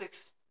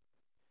 46.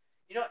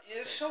 You know,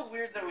 it's so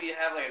weird that we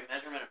have like a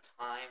measurement of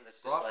time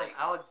that's just Brought like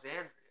from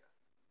Alexandria.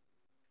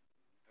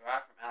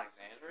 derived from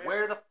Alexandria.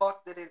 Where the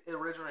fuck did it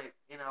originate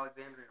in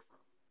Alexandria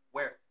from?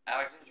 Where?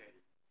 Alexandria.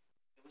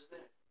 It was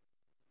there.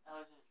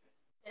 Alexandria.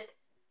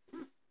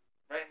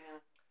 Right,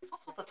 Hannah? It's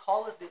also the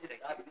tallest. Thank you.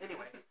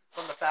 Anyway,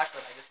 from the facts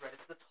that I just read,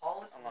 it's the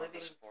tallest I love living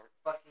the support.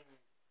 fucking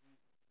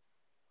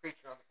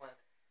creature on the planet.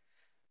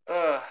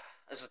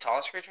 It's the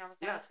tallest creature on the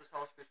Yeah, planet? it's the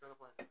tallest creature on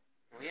the planet.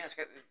 Well, yeah, it's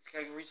got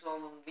to reach all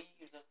the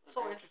leaves. It's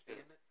so interesting,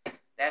 isn't it?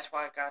 That's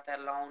why it got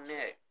that long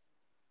neck.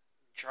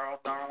 Charles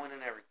Darwin and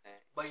everything.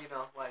 But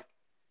like,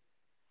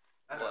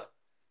 I don't know. What?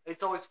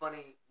 It's always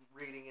funny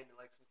reading into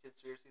like some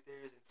conspiracy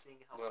theories and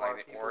seeing how Well, far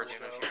like the people origin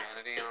will of go.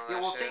 humanity and all Yeah,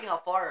 that well, shit. seeing how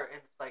far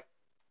and like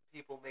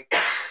people make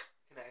those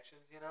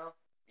connections, you know.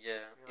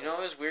 Yeah. You're You know,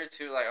 it was weird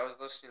too. Like, I was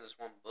listening to this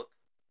one book,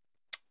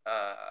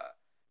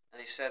 and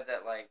they said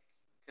that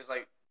because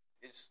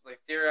it's like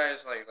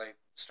theorized like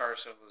Star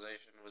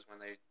Civilization was when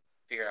they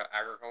figured out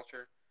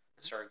agriculture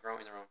and started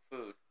growing their own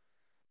food,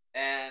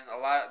 and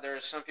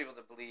there's some people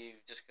that believe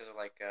just because of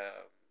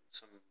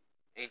some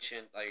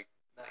ancient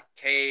Nah.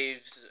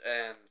 caves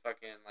and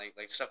fucking like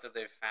stuff that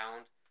they've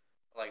found,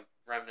 like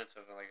remnants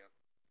of like an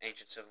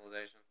ancient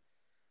civilization,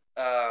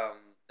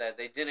 that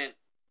they didn't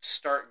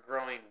start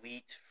growing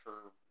wheat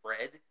for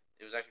bread.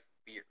 It was actually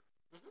for beer.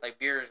 Mhm. Like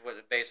beer is what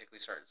basically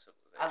started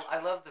civilization. I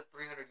love the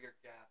 300-year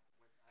gap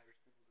when Irish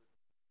people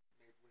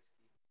made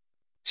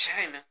whiskey.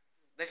 Hey man,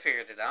 they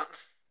figured it out.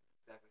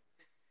 Exactly.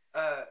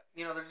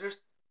 There's just.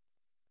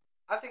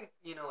 I think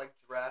like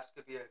giraffes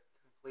could be a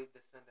complete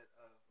descendant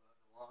of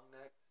the long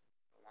neck.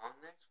 Long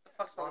necks? What the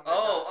fuck's Long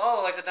long? neck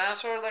Oh, like the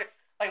dinosaur, like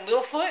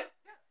Littlefoot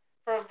Yeah.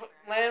 from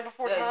Land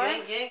Before Yeah,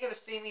 Time. you ain't gonna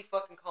see me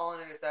fucking calling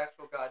it its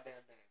actual goddamn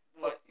name.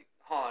 What? Fuck you.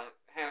 Hold on,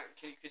 Hannah,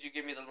 could you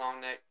give me the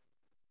long neck?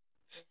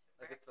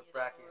 Like it's a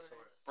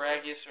brachiosaurus.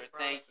 Brachiosaurus.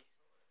 Thank you,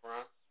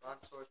 bro.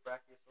 Brontosaurus,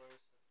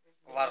 brachiosaurus.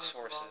 A lot of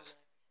sources.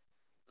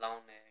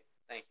 Long neck.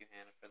 Thank you,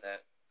 Hannah, for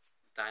that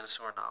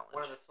dinosaur knowledge.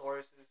 One of the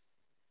sauruses.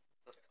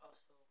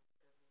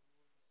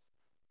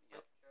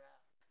 Yep.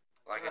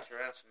 Like a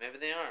giraffe, so maybe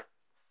they are.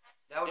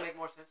 That would Yep. make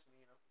more sense to me,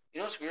 You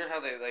know what's weird? How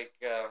they But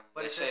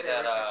they it say says they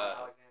that originated from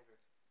Alexandria.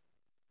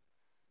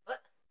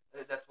 What?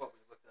 That's what we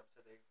looked up.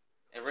 So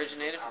they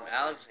originated from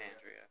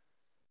Alexandria.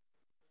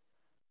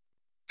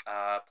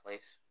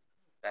 Place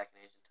back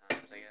in ancient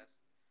times, I guess.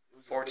 It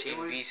was- 14 it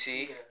was-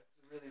 BC? Yeah, it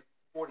was really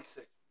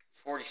 46.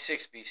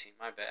 46 BC.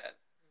 My bad.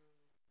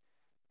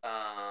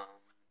 Yeah.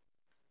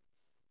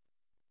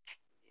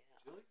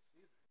 Julius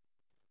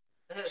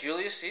Caesar.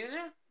 Julius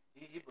Caesar?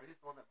 He's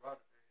the one that brought it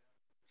there.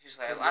 He's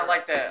like, To I Europe.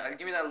 like that.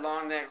 Give me that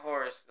long neck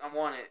horse. I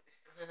want it.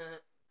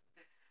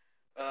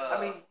 I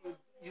mean,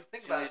 you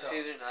think about it Julius though.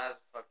 Caesar. No, that's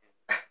fucking.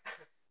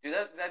 Dude,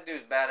 that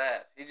dude's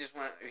badass. He just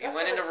went. He That's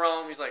went into another-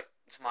 Rome. He's like,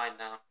 it's mine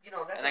now. That's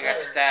And then got another,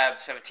 stabbed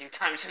 17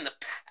 times in the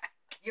back.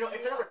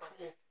 It's another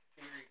cool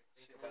theory to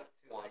think about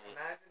too. Like, Why?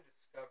 imagine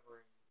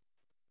discovering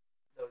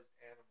those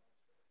animals for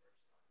the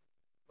first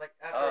time. Like,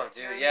 Oh, after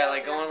dude, hearing yeah, about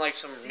like them, going like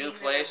some seeing new them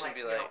place in, and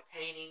be you like, know,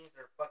 paintings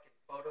or fucking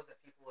photos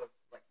that people have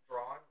like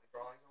drawn, like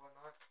drawings and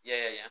whatnot.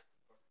 yeah. Yeah.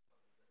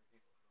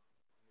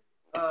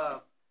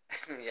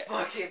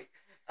 Fucking.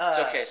 It's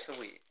okay. It's the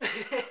weed.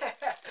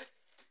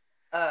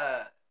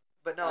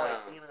 But no, like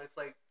Um, it's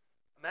like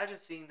imagine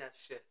seeing that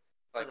shit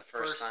Like for the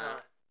first time.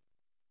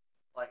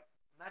 Like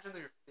imagine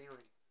your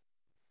feelings.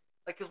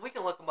 Like, cause we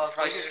can look them up.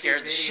 Probably we can see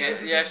scared the videos.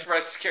 shit. Yeah, she's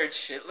probably scared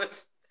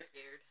shitless.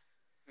 Scared.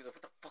 Be like,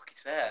 what the fuck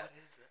is that? What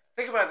is that?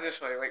 think about it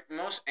this way: like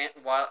most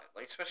wild,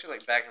 like especially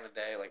like back in the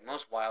day, like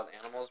most wild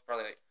animals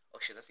probably like, oh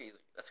shit, that's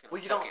gonna.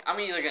 Well, you fucking, I'm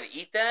either gonna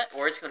eat that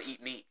or it's gonna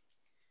eat me.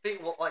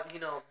 Well, like,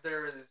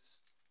 there's a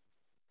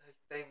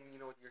thing,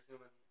 with your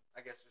human,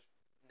 I guess, just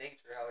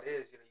nature, how it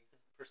is. You can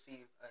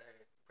perceive a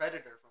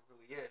predator from who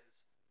he is.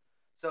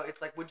 So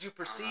it's like, would you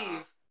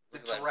perceive the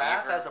Look at that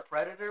giraffe beaver. as a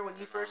predator when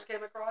you I don't first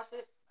came across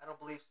it? I don't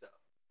believe so.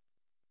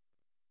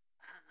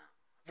 I don't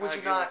know. Would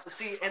you Probably not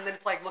see? And then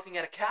it's like looking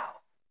at a cow.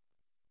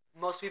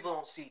 Most people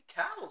don't see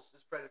cows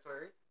as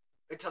predatory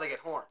until they get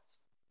horns.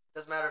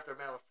 Doesn't matter if they're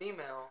male or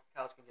female.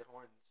 Cows can get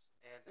horns,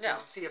 and as soon as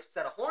you see a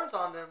set of horns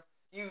on them,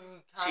 you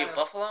See a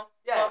buffalo?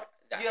 Yeah, Fuck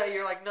that. yeah.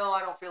 You're like, no, I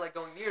don't feel like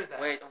going near that.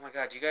 Wait, oh my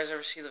god, do you guys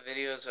ever see the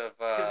videos of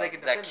they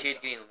can that defend kid themselves.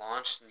 getting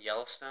launched in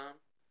Yellowstone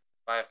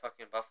by a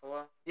fucking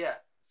buffalo? Yeah,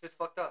 it's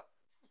fucked up.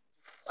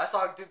 I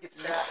saw a dude get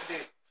stabbed, dude.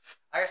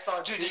 I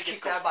saw a Dude, dude this get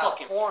kid goes stabbed by a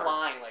fucking horn.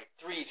 flying like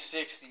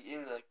 360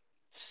 in the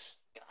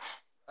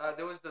sky.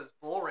 There was those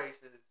bull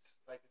races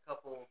like a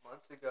couple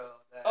months ago.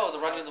 Oh, the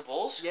running of the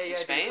bulls? Yeah, in yeah.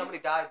 Spain? Dude, somebody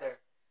died there.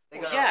 They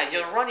Well, got it on yeah, video.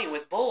 you're running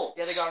with bulls.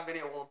 Yeah, they got on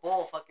video. Well, a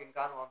bull fucking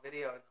got him on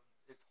video, and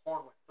his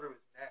horn went through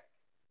his neck.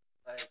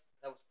 Like,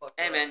 that was fucked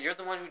Hey up. man, you're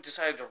the one who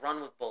decided to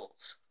run with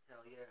bulls. Hell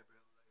yeah,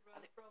 bro.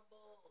 Run from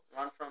bulls.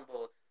 Run from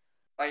bulls.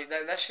 Like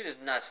that shit is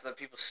nuts that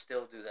people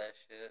still do that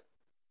shit.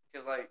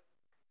 Cause like,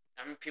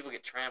 I mean, people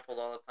get trampled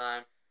all the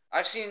time.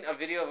 I've seen a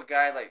video of a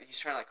guy like he's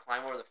trying to like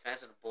climb over the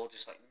fence and a bull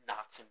just like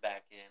knocks him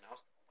back in. I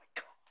was like, oh my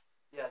god.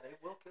 Yeah, they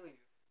will kill you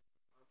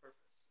on purpose.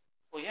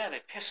 Well, yeah,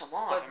 they piss them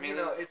off. But, I mean,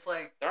 it's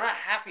like... they're not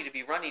happy to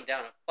be running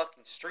down a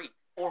fucking street.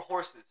 Or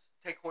horses.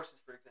 Take horses,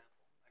 for example,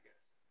 I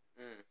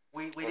guess.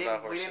 We What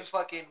about didn't horses?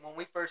 fucking... When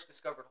we first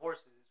discovered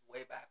horses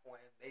way back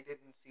when, they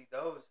didn't see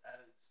those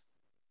as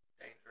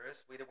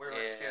dangerous. We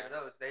weren't scared of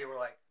those. They were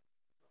like...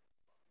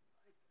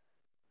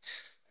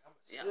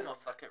 Yeah, I'm gonna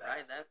fucking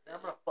ride that.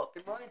 I'm gonna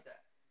fucking ride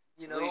that.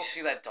 You know? Well, you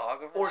see that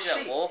dog over there? Or See that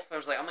sheep. wolf? I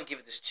was like, I'm gonna give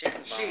it this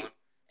chicken bone, Sheep.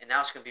 and now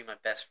it's gonna be my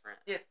best friend.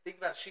 Yeah, think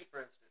about sheep, for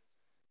instance.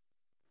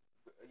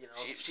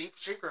 Sheep.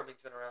 Sheep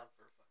grooming's been around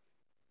for fucking...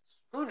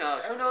 Who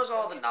knows? Who knows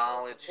all the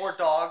knowledge? Or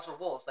dogs or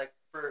wolves. Like,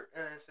 for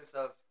an instance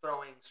of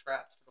throwing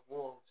scraps to the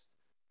wolves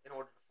in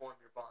order to form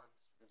your bonds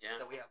Yeah.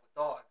 that we have with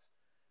dogs.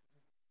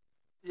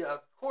 Yeah,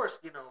 of course,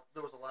 there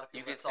was a lot of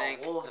You people could that saw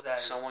think wolves that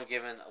as... someone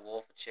giving a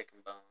wolf a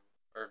chicken bone,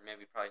 or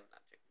maybe probably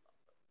not chicken bone,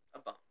 but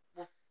a bone.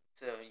 Well,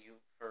 to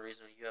you for a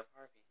reason you have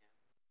Harvey.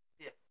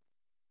 Yeah.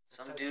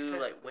 Some It's dude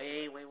like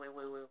technically-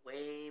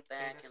 way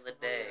back in the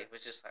Famous day for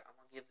was just like, I'm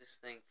gonna give this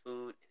thing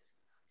food and it's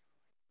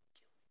not gonna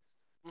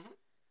kill me. Mhm.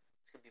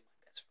 It's gonna be my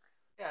best friend.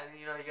 Yeah, and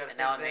you gotta And think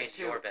now I then, made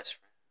too. your best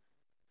friend.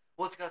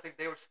 Well, it's gotta think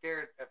they were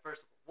scared at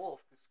first of a wolf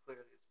because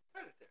clearly it's a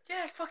predator.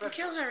 Yeah, it fucking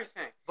kills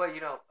everything. But,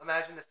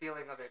 imagine the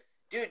feeling of it.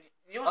 Dude,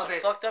 you know what's Of the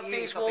it fucked up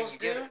eating things something wolves you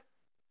give do? it.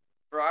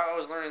 Bro, I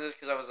was learning this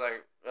because I was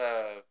like,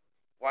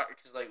 why?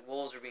 Because like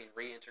wolves are being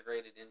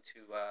reintegrated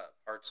into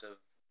parts of,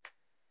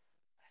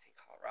 I think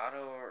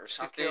Colorado or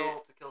something.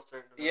 To kill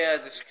certain... Yeah,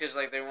 just because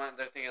like they're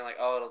thinking like,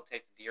 oh, it'll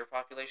take the deer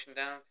population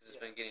down because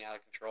it's Yeah. been getting out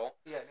of control.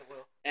 Yeah, and it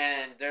will.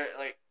 And they're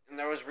like, and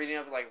there was reading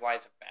up like why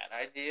it's a bad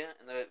idea.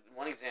 And the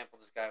one example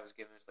this guy was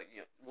giving was like,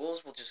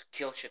 wolves will just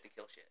kill shit to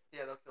kill shit.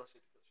 Yeah, they'll kill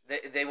shit to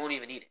kill shit. They won't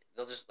even eat it.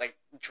 They'll just like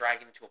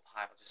drag it into a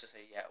pile just to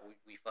say, yeah,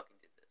 we fucking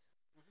did this,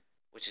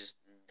 which is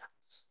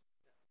nuts.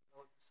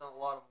 So a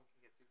lot of them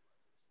can get through.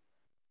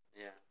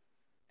 Yeah,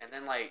 and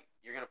then like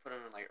you're gonna put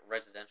them in like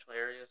residential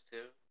areas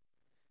too.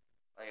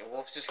 Like a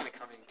wolf's just gonna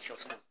come in and kill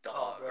someone's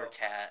dog bro. or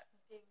cat.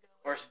 Dingo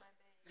Or ate my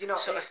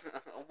baby. So,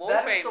 a wolf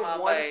That is ate the my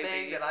one baby.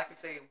 thing that I can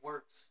say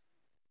works.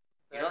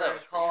 You know that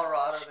in was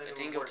Colorado. real. That A it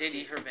dingo would work did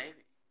here. eat her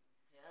baby.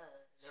 Yeah,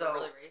 they So-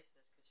 were really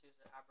racist because she was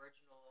an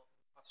Aboriginal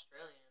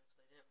Australian, so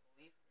they didn't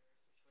believe her, so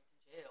she went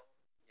to jail.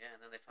 Yeah, and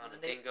then they found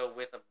And a then they- dingo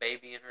with a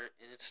baby in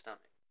its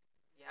stomach.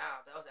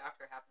 Yeah, that was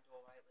after it happened to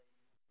a white lady.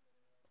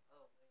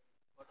 Oh, wait.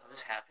 What Oh,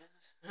 this the- happens.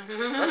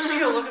 Let's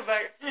see. Looking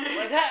back,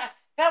 like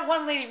that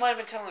one lady might have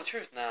been telling the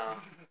truth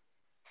now.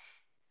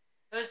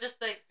 It was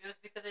just like, it was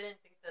because they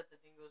didn't think that the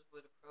dingoes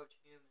would approach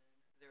humans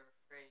because they were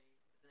afraid.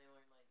 But then they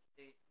learned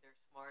like they're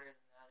smarter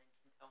than that. And you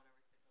can tell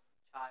whenever it's like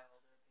a child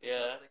or things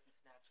Yeah. so they can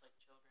snatch like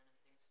children and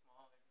things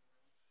smaller than them.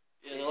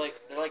 Yeah,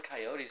 they're like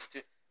coyotes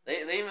too.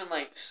 They even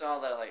like saw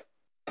that like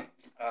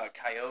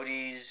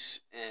coyotes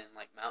and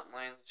like mountain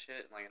lions and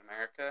shit like in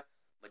America,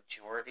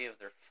 majority of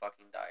their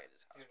fucking diet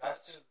is house Dude, I've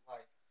pets. seen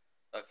like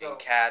Fucking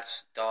so-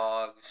 cats,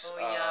 dogs. Oh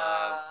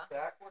yeah.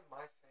 back when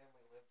my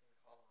family lived in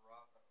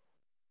Colorado.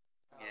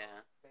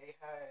 Yeah. They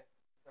had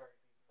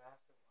these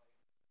massive like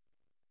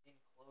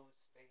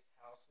enclosed space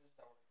houses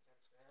that were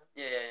fenced in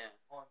Yeah.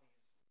 on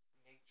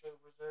these nature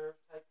reserve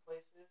type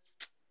places.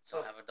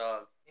 So So have a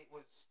dog. it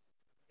was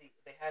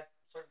they had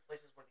certain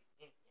places where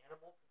any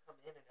animal could come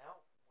in and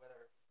out,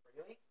 whether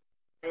freely.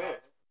 And Yeah.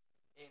 that's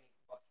any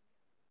fucking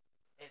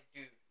animal. And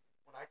dude,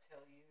 when I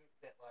tell you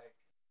that like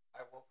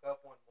I woke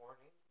up one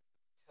morning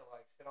to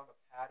like sit on the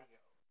patio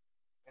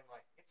and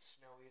like it's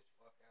snowy as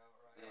fuck out,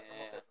 right? Like,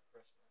 I'm up there for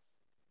Christmas.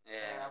 And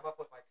Yeah. I'm up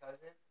with my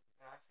cousin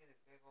and I see this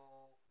big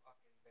old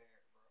fucking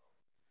bear,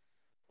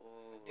 bro.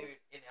 Ooh.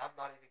 Dude, and I'm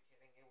not even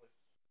kidding. It was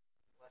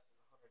less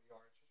than 100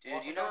 yards. Just Dude,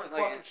 walking you know, down the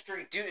like, fucking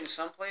street. Dude, in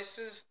some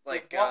places,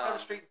 Like, like, walked down the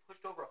street and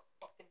pushed over a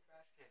fucking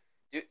trash can.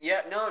 dude,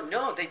 yeah,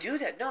 no, they do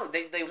that. No,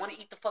 they want to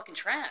eat the fucking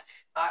trash.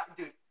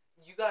 Dude,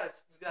 you gotta.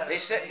 They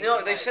said it's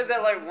no. They like- said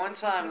that like one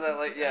time that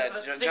like yeah.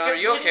 I John, think are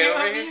you I'm okay video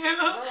over of here? you.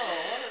 No,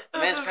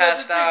 what? Man's I'm about to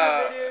passed take a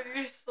out. video of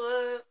you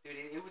slip. Dude,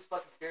 it was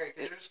fucking scary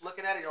because you're just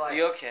looking at it. You're Are like,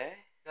 you okay?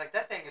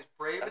 that thing is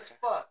brave as Okay.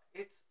 fuck.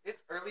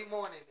 It's early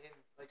morning and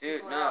like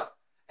Dude, people are no. out.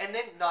 And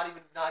then not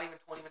even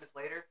 20 minutes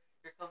later,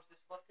 here comes this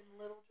fucking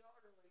little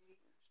jogger lady.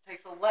 She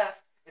takes a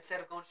left instead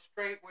of going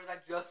straight where I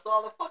just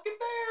saw the fucking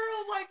bear. I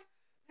was like,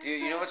 this Dude,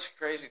 you know bear- what's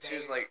crazy too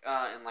is like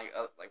in like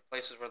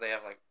places where they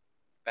have like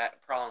bad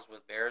problems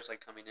with bears like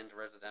coming into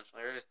residential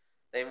areas,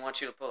 they want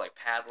you to put like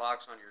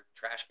padlocks on your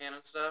trash can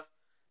and stuff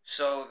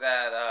so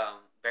that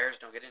bears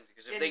don't get into it.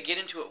 Because if And- they get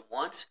into it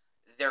once,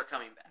 they're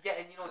coming back. Yeah,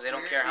 and you know what's They don't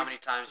weird care how is many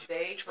times you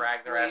they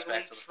drag their ass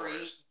back to the completely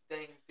forest.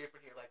 treat things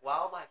different here. Like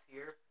wildlife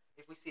here,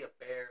 if we see a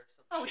bear,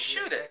 some Oh, we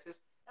shit here shoot in it. Texas,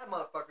 that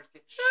motherfucker's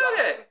getting Shoot shot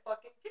it. and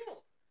fucking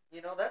killed. You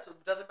know,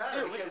 it doesn't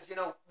matter Dude, because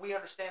we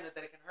understand that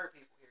it can hurt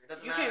people here. It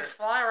doesn't You matter. can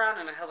fly around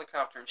in a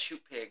helicopter and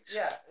shoot pigs.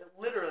 Yeah,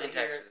 literally In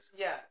here. Texas.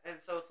 Yeah, and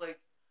so it's like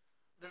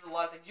there's a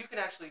lot of things you can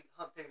actually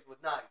hunt pigs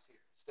with knives here.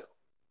 Still,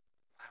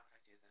 Why would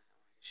I do that? I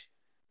want to shoot.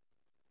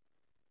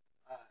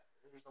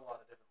 there's a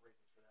lot of different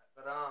reasons for that,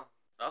 but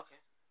Okay,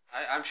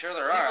 I'm sure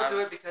there people are. do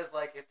it because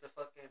like it's a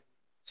fucking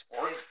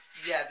Sport.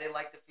 yeah, they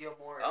like to feel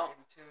more Oh.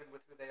 in tune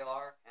with who they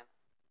are. Do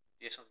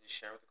you have something to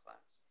share with the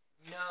class?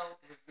 No.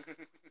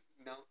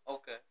 No.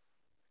 Okay.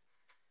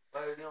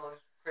 But you know,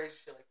 there's crazy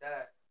shit like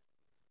that.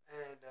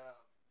 And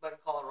but in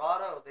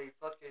Colorado, they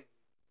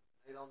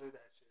don't do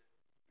that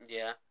shit.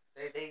 Yeah.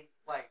 They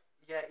like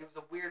it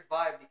was a weird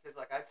vibe because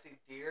like I'd see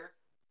deer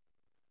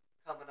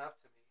coming up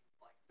to me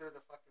like through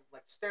the fucking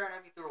like staring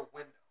at me through a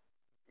window.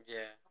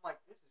 Yeah. I'm like,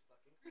 this is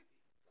fucking creepy.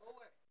 Go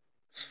away.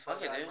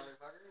 Fuck it, Bug-eyed dude.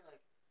 motherfucker.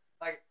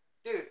 Like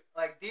dude,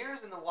 like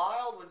deers in the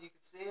wild when you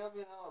can see them,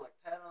 you know, like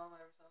pet them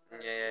or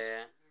something.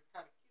 Yeah. They're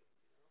kind of cute,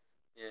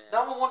 you know. Yeah.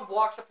 No one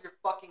walks up your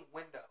fucking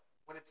window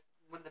when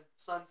the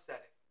sun's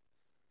setting.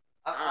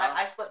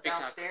 I slept That'd be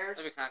downstairs.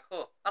 That'd be kind of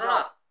cool. I don't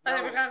know. I think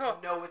it'd be kind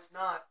of cool. No, it's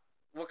not.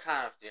 What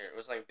kind of deer? It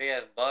was like big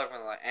ass bug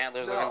with like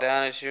antlers No. looking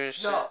down at you and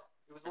shit. No,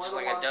 it was one Just of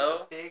the like a ones doe?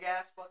 with big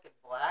ass fucking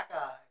black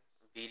eyes.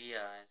 Beady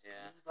eyes.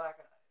 Yeah. Beady black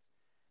eyes.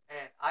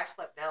 And I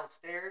slept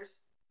downstairs,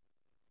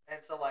 and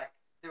so like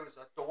there was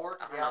a door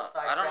to I the don't know.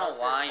 outside. I don't know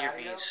downstairs why you're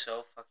patio. being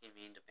so fucking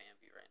mean to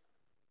Bambi right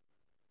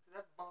now.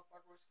 That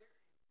motherfucker was scary.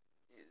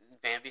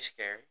 Bambi's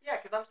scary. Yeah,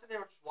 because I'm sitting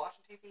there just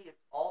watching TV, and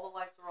all the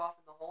lights are off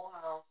in the whole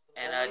house. The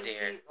And only a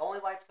deer. only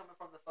lights coming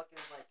from the fucking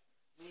like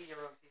media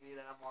room TV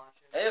that I'm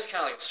watching. It is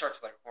kind of like it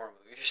starts like a horror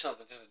movie or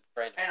something. Just a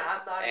random And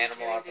I'm not even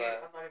animal kidding, dude.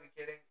 outside. I'm not even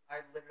kidding.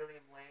 I literally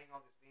am laying on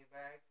this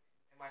beanbag,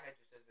 and my head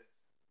just does this.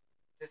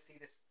 Just see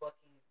this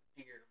fucking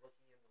deer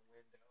looking in the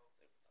window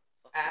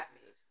Fuck at is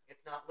me. this?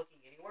 It's not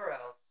looking anywhere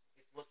else.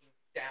 It's looking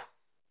down.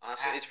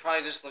 Honestly, at it's me.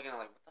 probably just looking at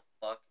like, what the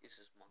fuck is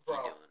this monkey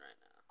Bro. doing right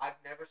now?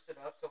 I've never stood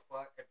up so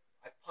fuck.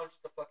 I punched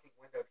the fucking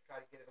window to try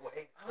to get it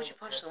away. Why would you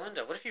punch the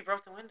window? What if you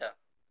broke the window?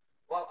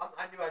 Well,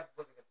 I knew I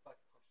wasn't gonna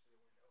fucking punch through the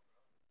window,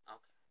 bro.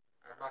 Okay.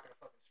 I'm not gonna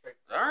fucking straight.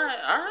 All right.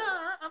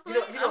 I You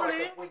know,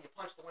 believe like when you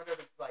punch the window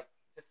to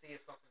see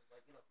if something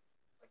like like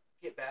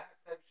get back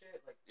type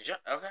shit. Like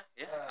Okay.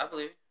 Yeah, I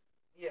believe.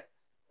 yeah.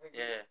 Like,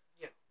 Yeah.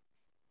 You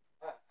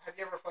know. Have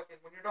you ever fucking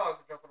when your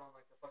dogs are jumping on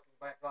like the fucking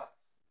black glass?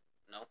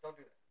 No. Don't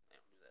do that.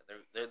 They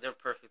don't do that. They're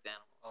perfect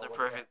animals. Oh, They're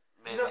well, perfect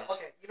You know, babies.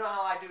 okay. You know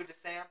how I do to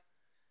Sam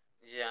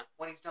Yeah.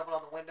 when he's jumping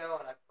on the window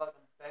and I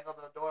fucking bang on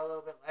the door a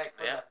little bit. Hey,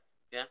 put it Yeah. back.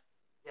 Yeah.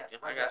 Yeah. Yeah,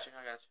 like I got that. you.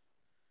 I got you.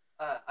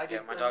 I do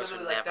Yeah, my dogs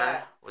would literally like never.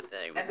 that.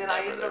 They would And then I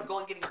never. ended They're up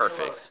going getting perfect.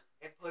 pillows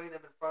and putting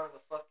them in front of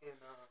the fucking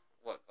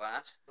What,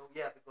 glass? the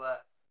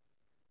glass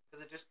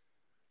because it just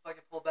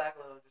fucking pulled back a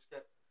little and just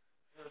kept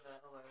doing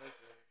that. I'm like, this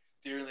is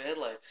Deer in the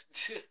headlights.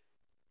 Dude.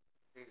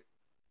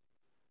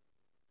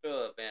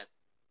 Oh man.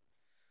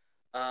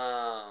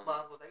 Mom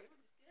was like, "You're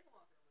a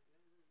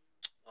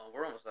skinwalker." Well,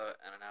 we're almost at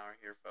an hour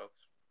here,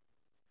 folks.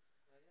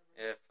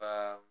 Yeah, If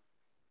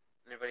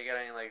anybody got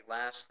any like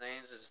last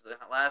things, is the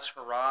last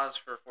hurrahs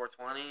for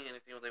 420?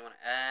 Anything they want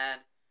to add?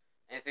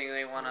 Anything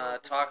they want to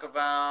talk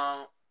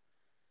about?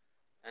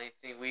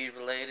 Anything weed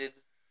related?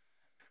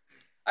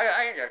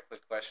 I got a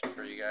quick question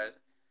for you guys.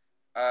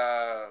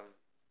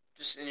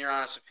 Just in your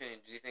honest opinion,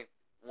 do you think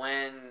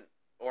when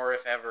or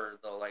if ever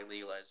they'll like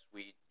legalize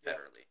weed Yeah.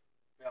 federally?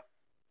 Yep.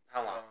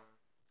 How long? Um,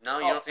 No,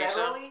 you don't think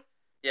so? federally?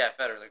 Yeah,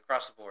 federally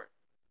across the board.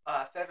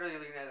 Federally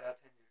looking at about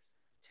 10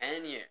 years.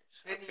 10 years.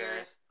 10 Okay.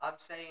 years. I'm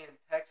saying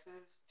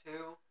Texas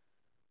 2.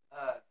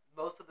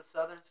 Most of the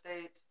southern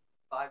states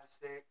 5 to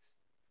 6.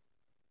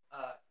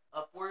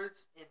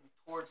 Upwards in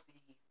towards the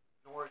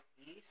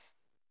northeast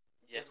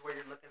Yeah. is where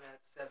you're looking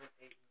at 7,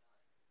 8, and 9.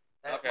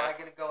 That's Okay. why I'm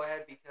gonna go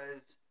ahead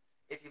because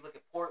if you look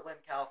at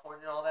Portland,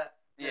 California, and all that,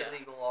 they're Yeah.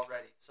 legal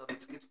already. So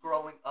it's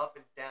growing up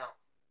and down.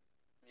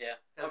 Yeah.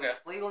 Because Okay.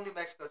 it's legal in New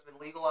Mexico. It's been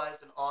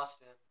legalized in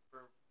Austin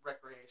for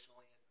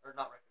recreationally, or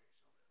not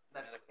recreational,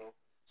 medically. Medical.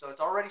 So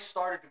it's already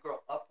started to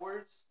grow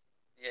upwards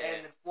Yeah.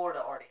 and then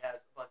Florida already has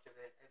a bunch of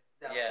it. And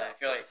down Yeah, south.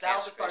 if you're So like the south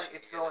Kansas is starting. fishing,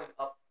 It's you get growing it.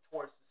 up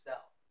towards the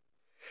south,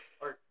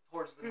 or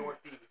towards the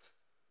northeast.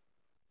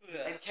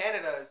 Yeah. And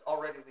Canada is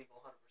already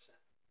legal 100%.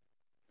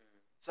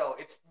 So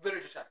it's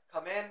literally just gotta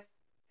come in and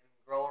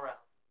grow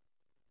around.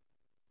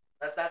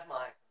 That's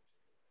my.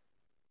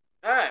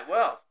 All right.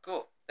 Well,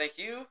 cool. Thank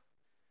you.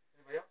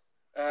 Anybody else?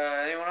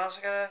 Anyone else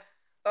got a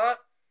thought?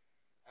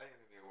 I think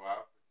it'd be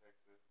wild for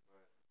Texas,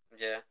 but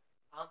Yeah.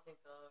 I don't think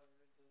they'll ever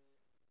do it.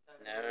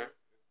 federally. Never.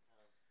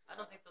 I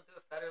don't think they'll do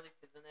it federally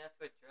because then they have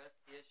to address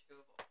the issue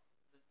of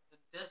the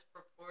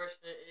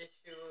disproportionate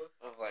issue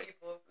Of of like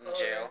people of in color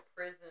jail. in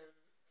prison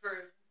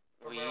for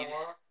weed.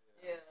 marijuana?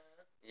 yeah.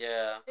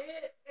 Yeah.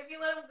 If you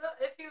let them go,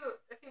 if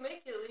you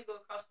make it illegal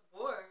across the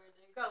board, then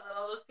you gotta let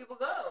all those people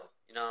go.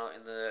 You know,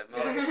 in the You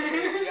gotta get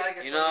somebody, you gotta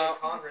get You somebody know-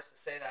 in Congress to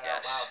say that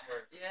Yes. out loud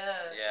first.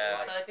 Yeah.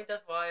 Yeah. So I think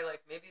that's why,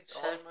 like, maybe all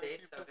Set my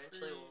states people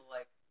eventually free. will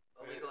like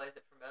legalize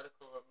it for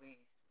medical at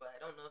least, but I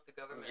don't know if the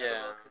government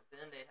Yeah. ever will, because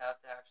then they'd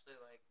have to actually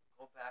like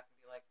go back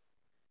and be like,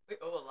 we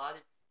owe a lot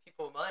of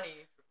people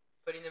money for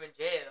putting them in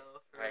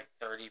jail for like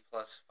 30+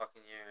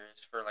 fucking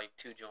years for like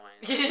 2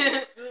 joints.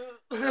 yeah.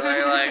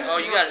 They're like, oh,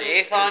 you got an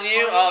eighth on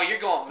you? funny. Oh, you're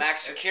going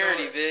max It's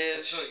security, so, bitch.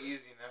 It's so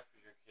easy enough for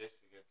your case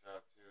to get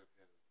dropped too,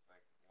 because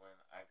like when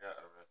I got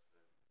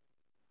arrested,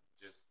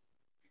 just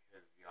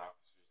because the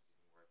officers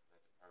didn't work for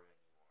that department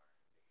anymore,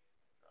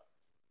 they got dropped.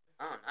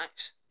 Oh,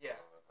 nice. Yeah.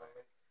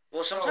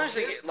 Well, So, sometimes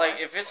they here's get, like,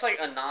 my if it's like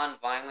a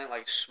non-violent,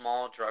 like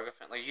small drug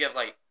offense, like you have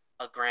like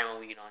a gram of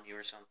weed on you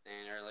or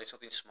something, or like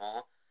something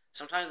small.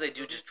 Sometimes they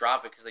do just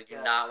drop it because they do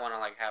Yeah. not want to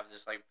like have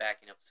this like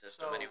backing up the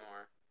system So-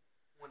 anymore.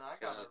 When I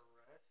got 'Cause arrested,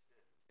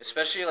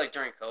 Especially like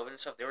during COVID and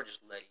stuff, they were just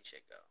letting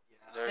shit go. yeah.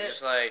 They're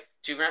just like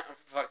 2 grand,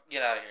 fuck,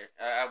 get out of here.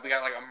 We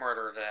got like a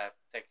murderer to have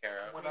to take care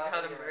of. When You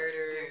gotta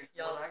murder, dude,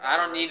 y'all- when I got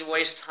don't need to arrested-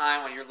 waste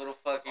time on your little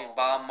fucking Oh.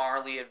 Bob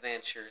Marley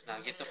adventures. Now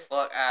get the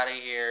fuck out of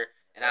here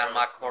and out of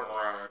my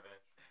courtroom.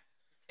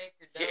 Take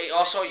your Yeah, dumb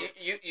also, ass-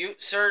 you,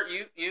 sir,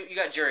 you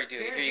got jury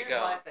duty. Here you here's go.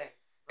 my thing,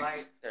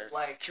 right? There's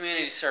Like,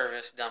 community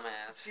service,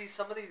 dumbass. See,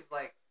 some of these,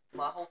 like,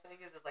 my whole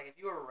thing is like, if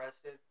you were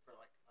arrested for,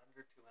 like,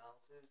 under 2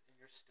 ounces and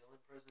you're still in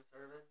prison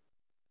serving,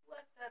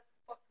 let that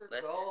fucker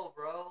Let- go,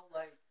 bro.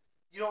 Like,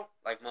 you don't,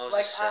 Like Moses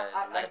Like, said,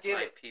 I let get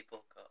my it.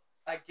 people go.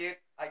 I get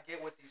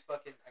what these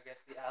fucking, I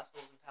guess, the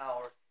assholes in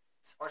power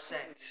are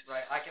saying,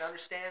 right? I can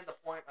understand the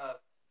point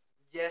of,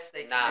 yes,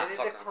 they Nah, committed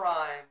fuck the 'em.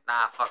 crime.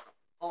 Nah, fuck them.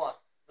 Hold on,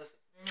 listen.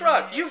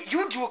 Drug,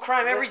 you do a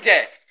crime every Listen.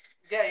 day.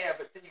 Yeah,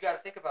 but then you got to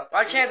think about that.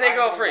 Why can't they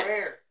go I'm free?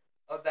 aware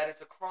of that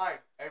it's a crime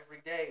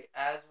every day,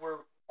 as we're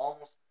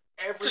almost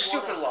every It's a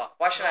one stupid of law.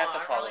 Why should I have to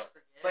No, follow really it?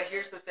 forget. But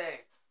here's the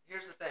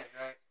thing,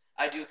 right?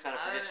 I do kind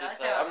of I- forget I sometimes.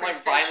 think I'm I'm like pretty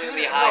straight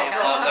violently shooter. high in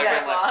No, public. yeah,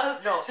 and,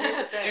 like, No, here's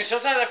the thing. dude,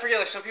 sometimes I forget.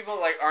 Like some people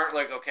like aren't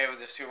like okay with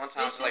this too. One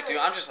time I was Me like, too.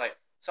 dude, I'm just like.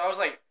 So I was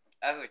like,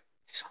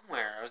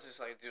 somewhere. I was just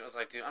like, dude,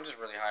 I'm just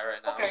really high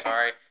right now. Okay. I'm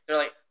sorry. They're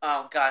like,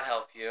 oh, God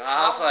help you. And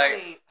I was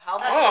like, how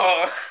many?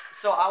 oh.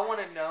 So I want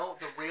to know,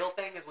 the real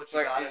thing is what you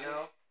Like, gotta is it-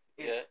 know,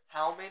 is yeah.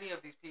 how many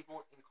of these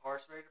people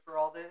incarcerated for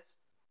all this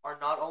are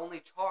not only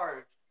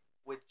charged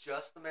with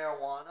just the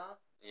marijuana,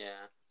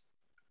 Yeah.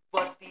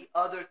 but the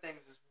other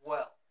things as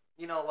well.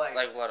 You know, like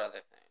Like what other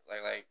thing?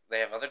 Like they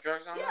have other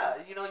drugs on yeah,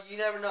 them? you know, you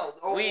never know.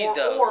 Or, Weed, or,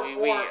 though. or,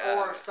 We-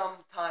 or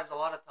sometimes, a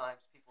lot of times,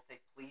 people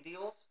take plea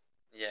deals,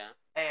 Yeah.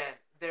 and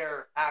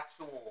their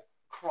actual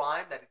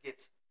crime that it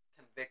gets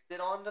convicted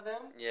onto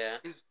them Yeah.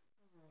 is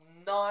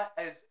not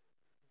as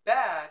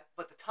bad,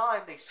 but the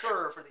time they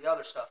serve for the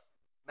other stuff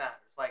matters.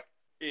 Like,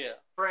 Yeah.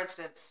 for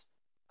instance,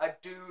 a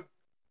dude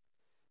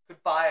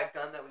could buy a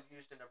gun that was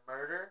used in a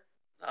murder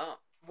Oh.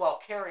 while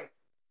carrying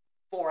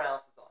 4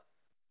 ounces on it.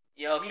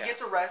 Yeah. Okay. He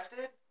gets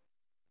arrested.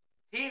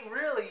 He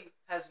really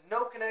has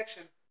no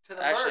connection to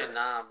the Actually, murder.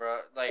 nah,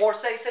 bro. Like, Or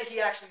say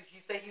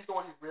he's the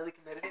one who really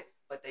committed it,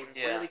 but they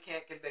Yeah. really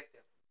can't convict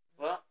him.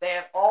 well, They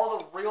have all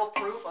the real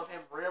proof of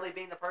him really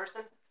being the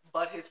person,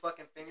 but his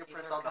fucking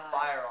fingerprints our on the guy.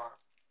 firearm.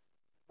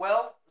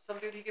 Well, some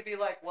dude, he could be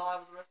like, well, I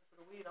was arrested for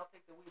the weed, I'll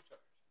take the weed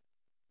charge.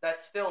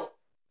 That's still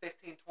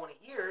 15, 20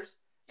 years,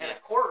 and Yeah. a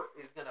court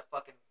is going to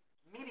fucking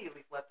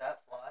immediately let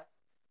that fly.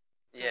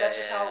 'Cause yeah. that's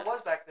just how yeah. it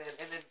was back then.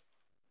 And then,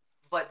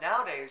 but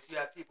nowadays, you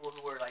have people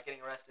who are like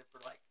getting arrested for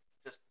like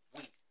just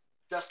weed.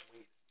 Just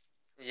weed.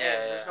 Yeah.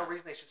 And there's no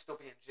reason they should still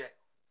be in jail.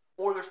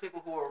 Or there's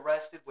people who are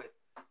arrested with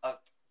a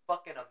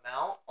fucking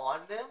amount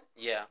on them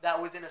Yeah.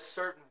 that was in a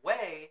certain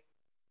way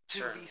to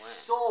Certain be way.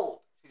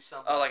 sold to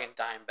somebody. Oh, like in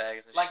dime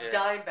bags and like shit.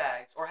 dime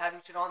bags or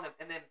having shit on them,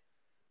 and then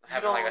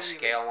Having don't like a even-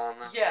 scale on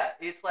them. yeah,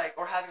 it's like,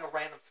 or having a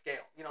random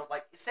scale. You know,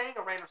 like saying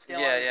a random scale.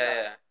 Yeah. on Yeah.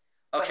 them, Yeah.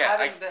 But Okay.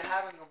 having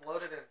them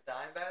loaded in a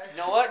dime bag. You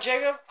know what,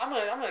 Jacob? I'm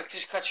gonna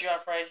just cut you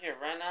off right here,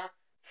 right now.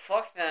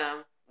 Fuck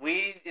them.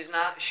 Weed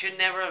should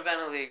never have been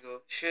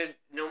illegal. Should,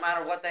 no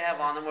matter what they have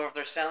on them or if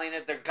they're selling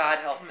it, God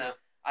help them.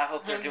 I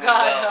hope they're doing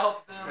God well.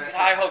 help them.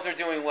 I hope they're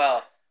doing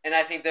well. And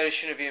I think they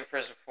shouldn't be in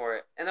prison for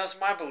it. And those are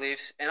my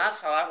beliefs. And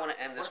that's how I want to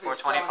end this What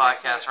if 420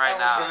 it's selling next podcast to right an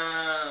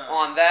now.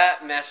 On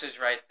that message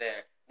right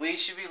there. Weed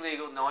should be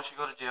legal. No one should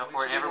go to jail Weed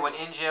for should it. be Everyone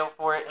legal. in jail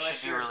for it Unless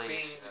should be you're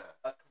released. being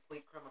a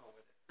complete criminal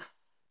with it.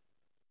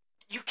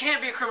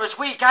 can't be a criminal. It's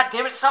weed. God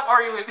damn it! Stop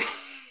arguing with me.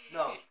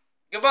 No.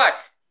 Goodbye.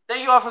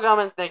 Thank you all for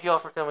coming. Thank you all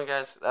for coming,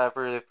 guys. I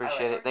really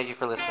appreciate it. Thank you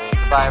for listening.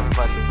 Goodbye,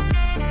 everybody.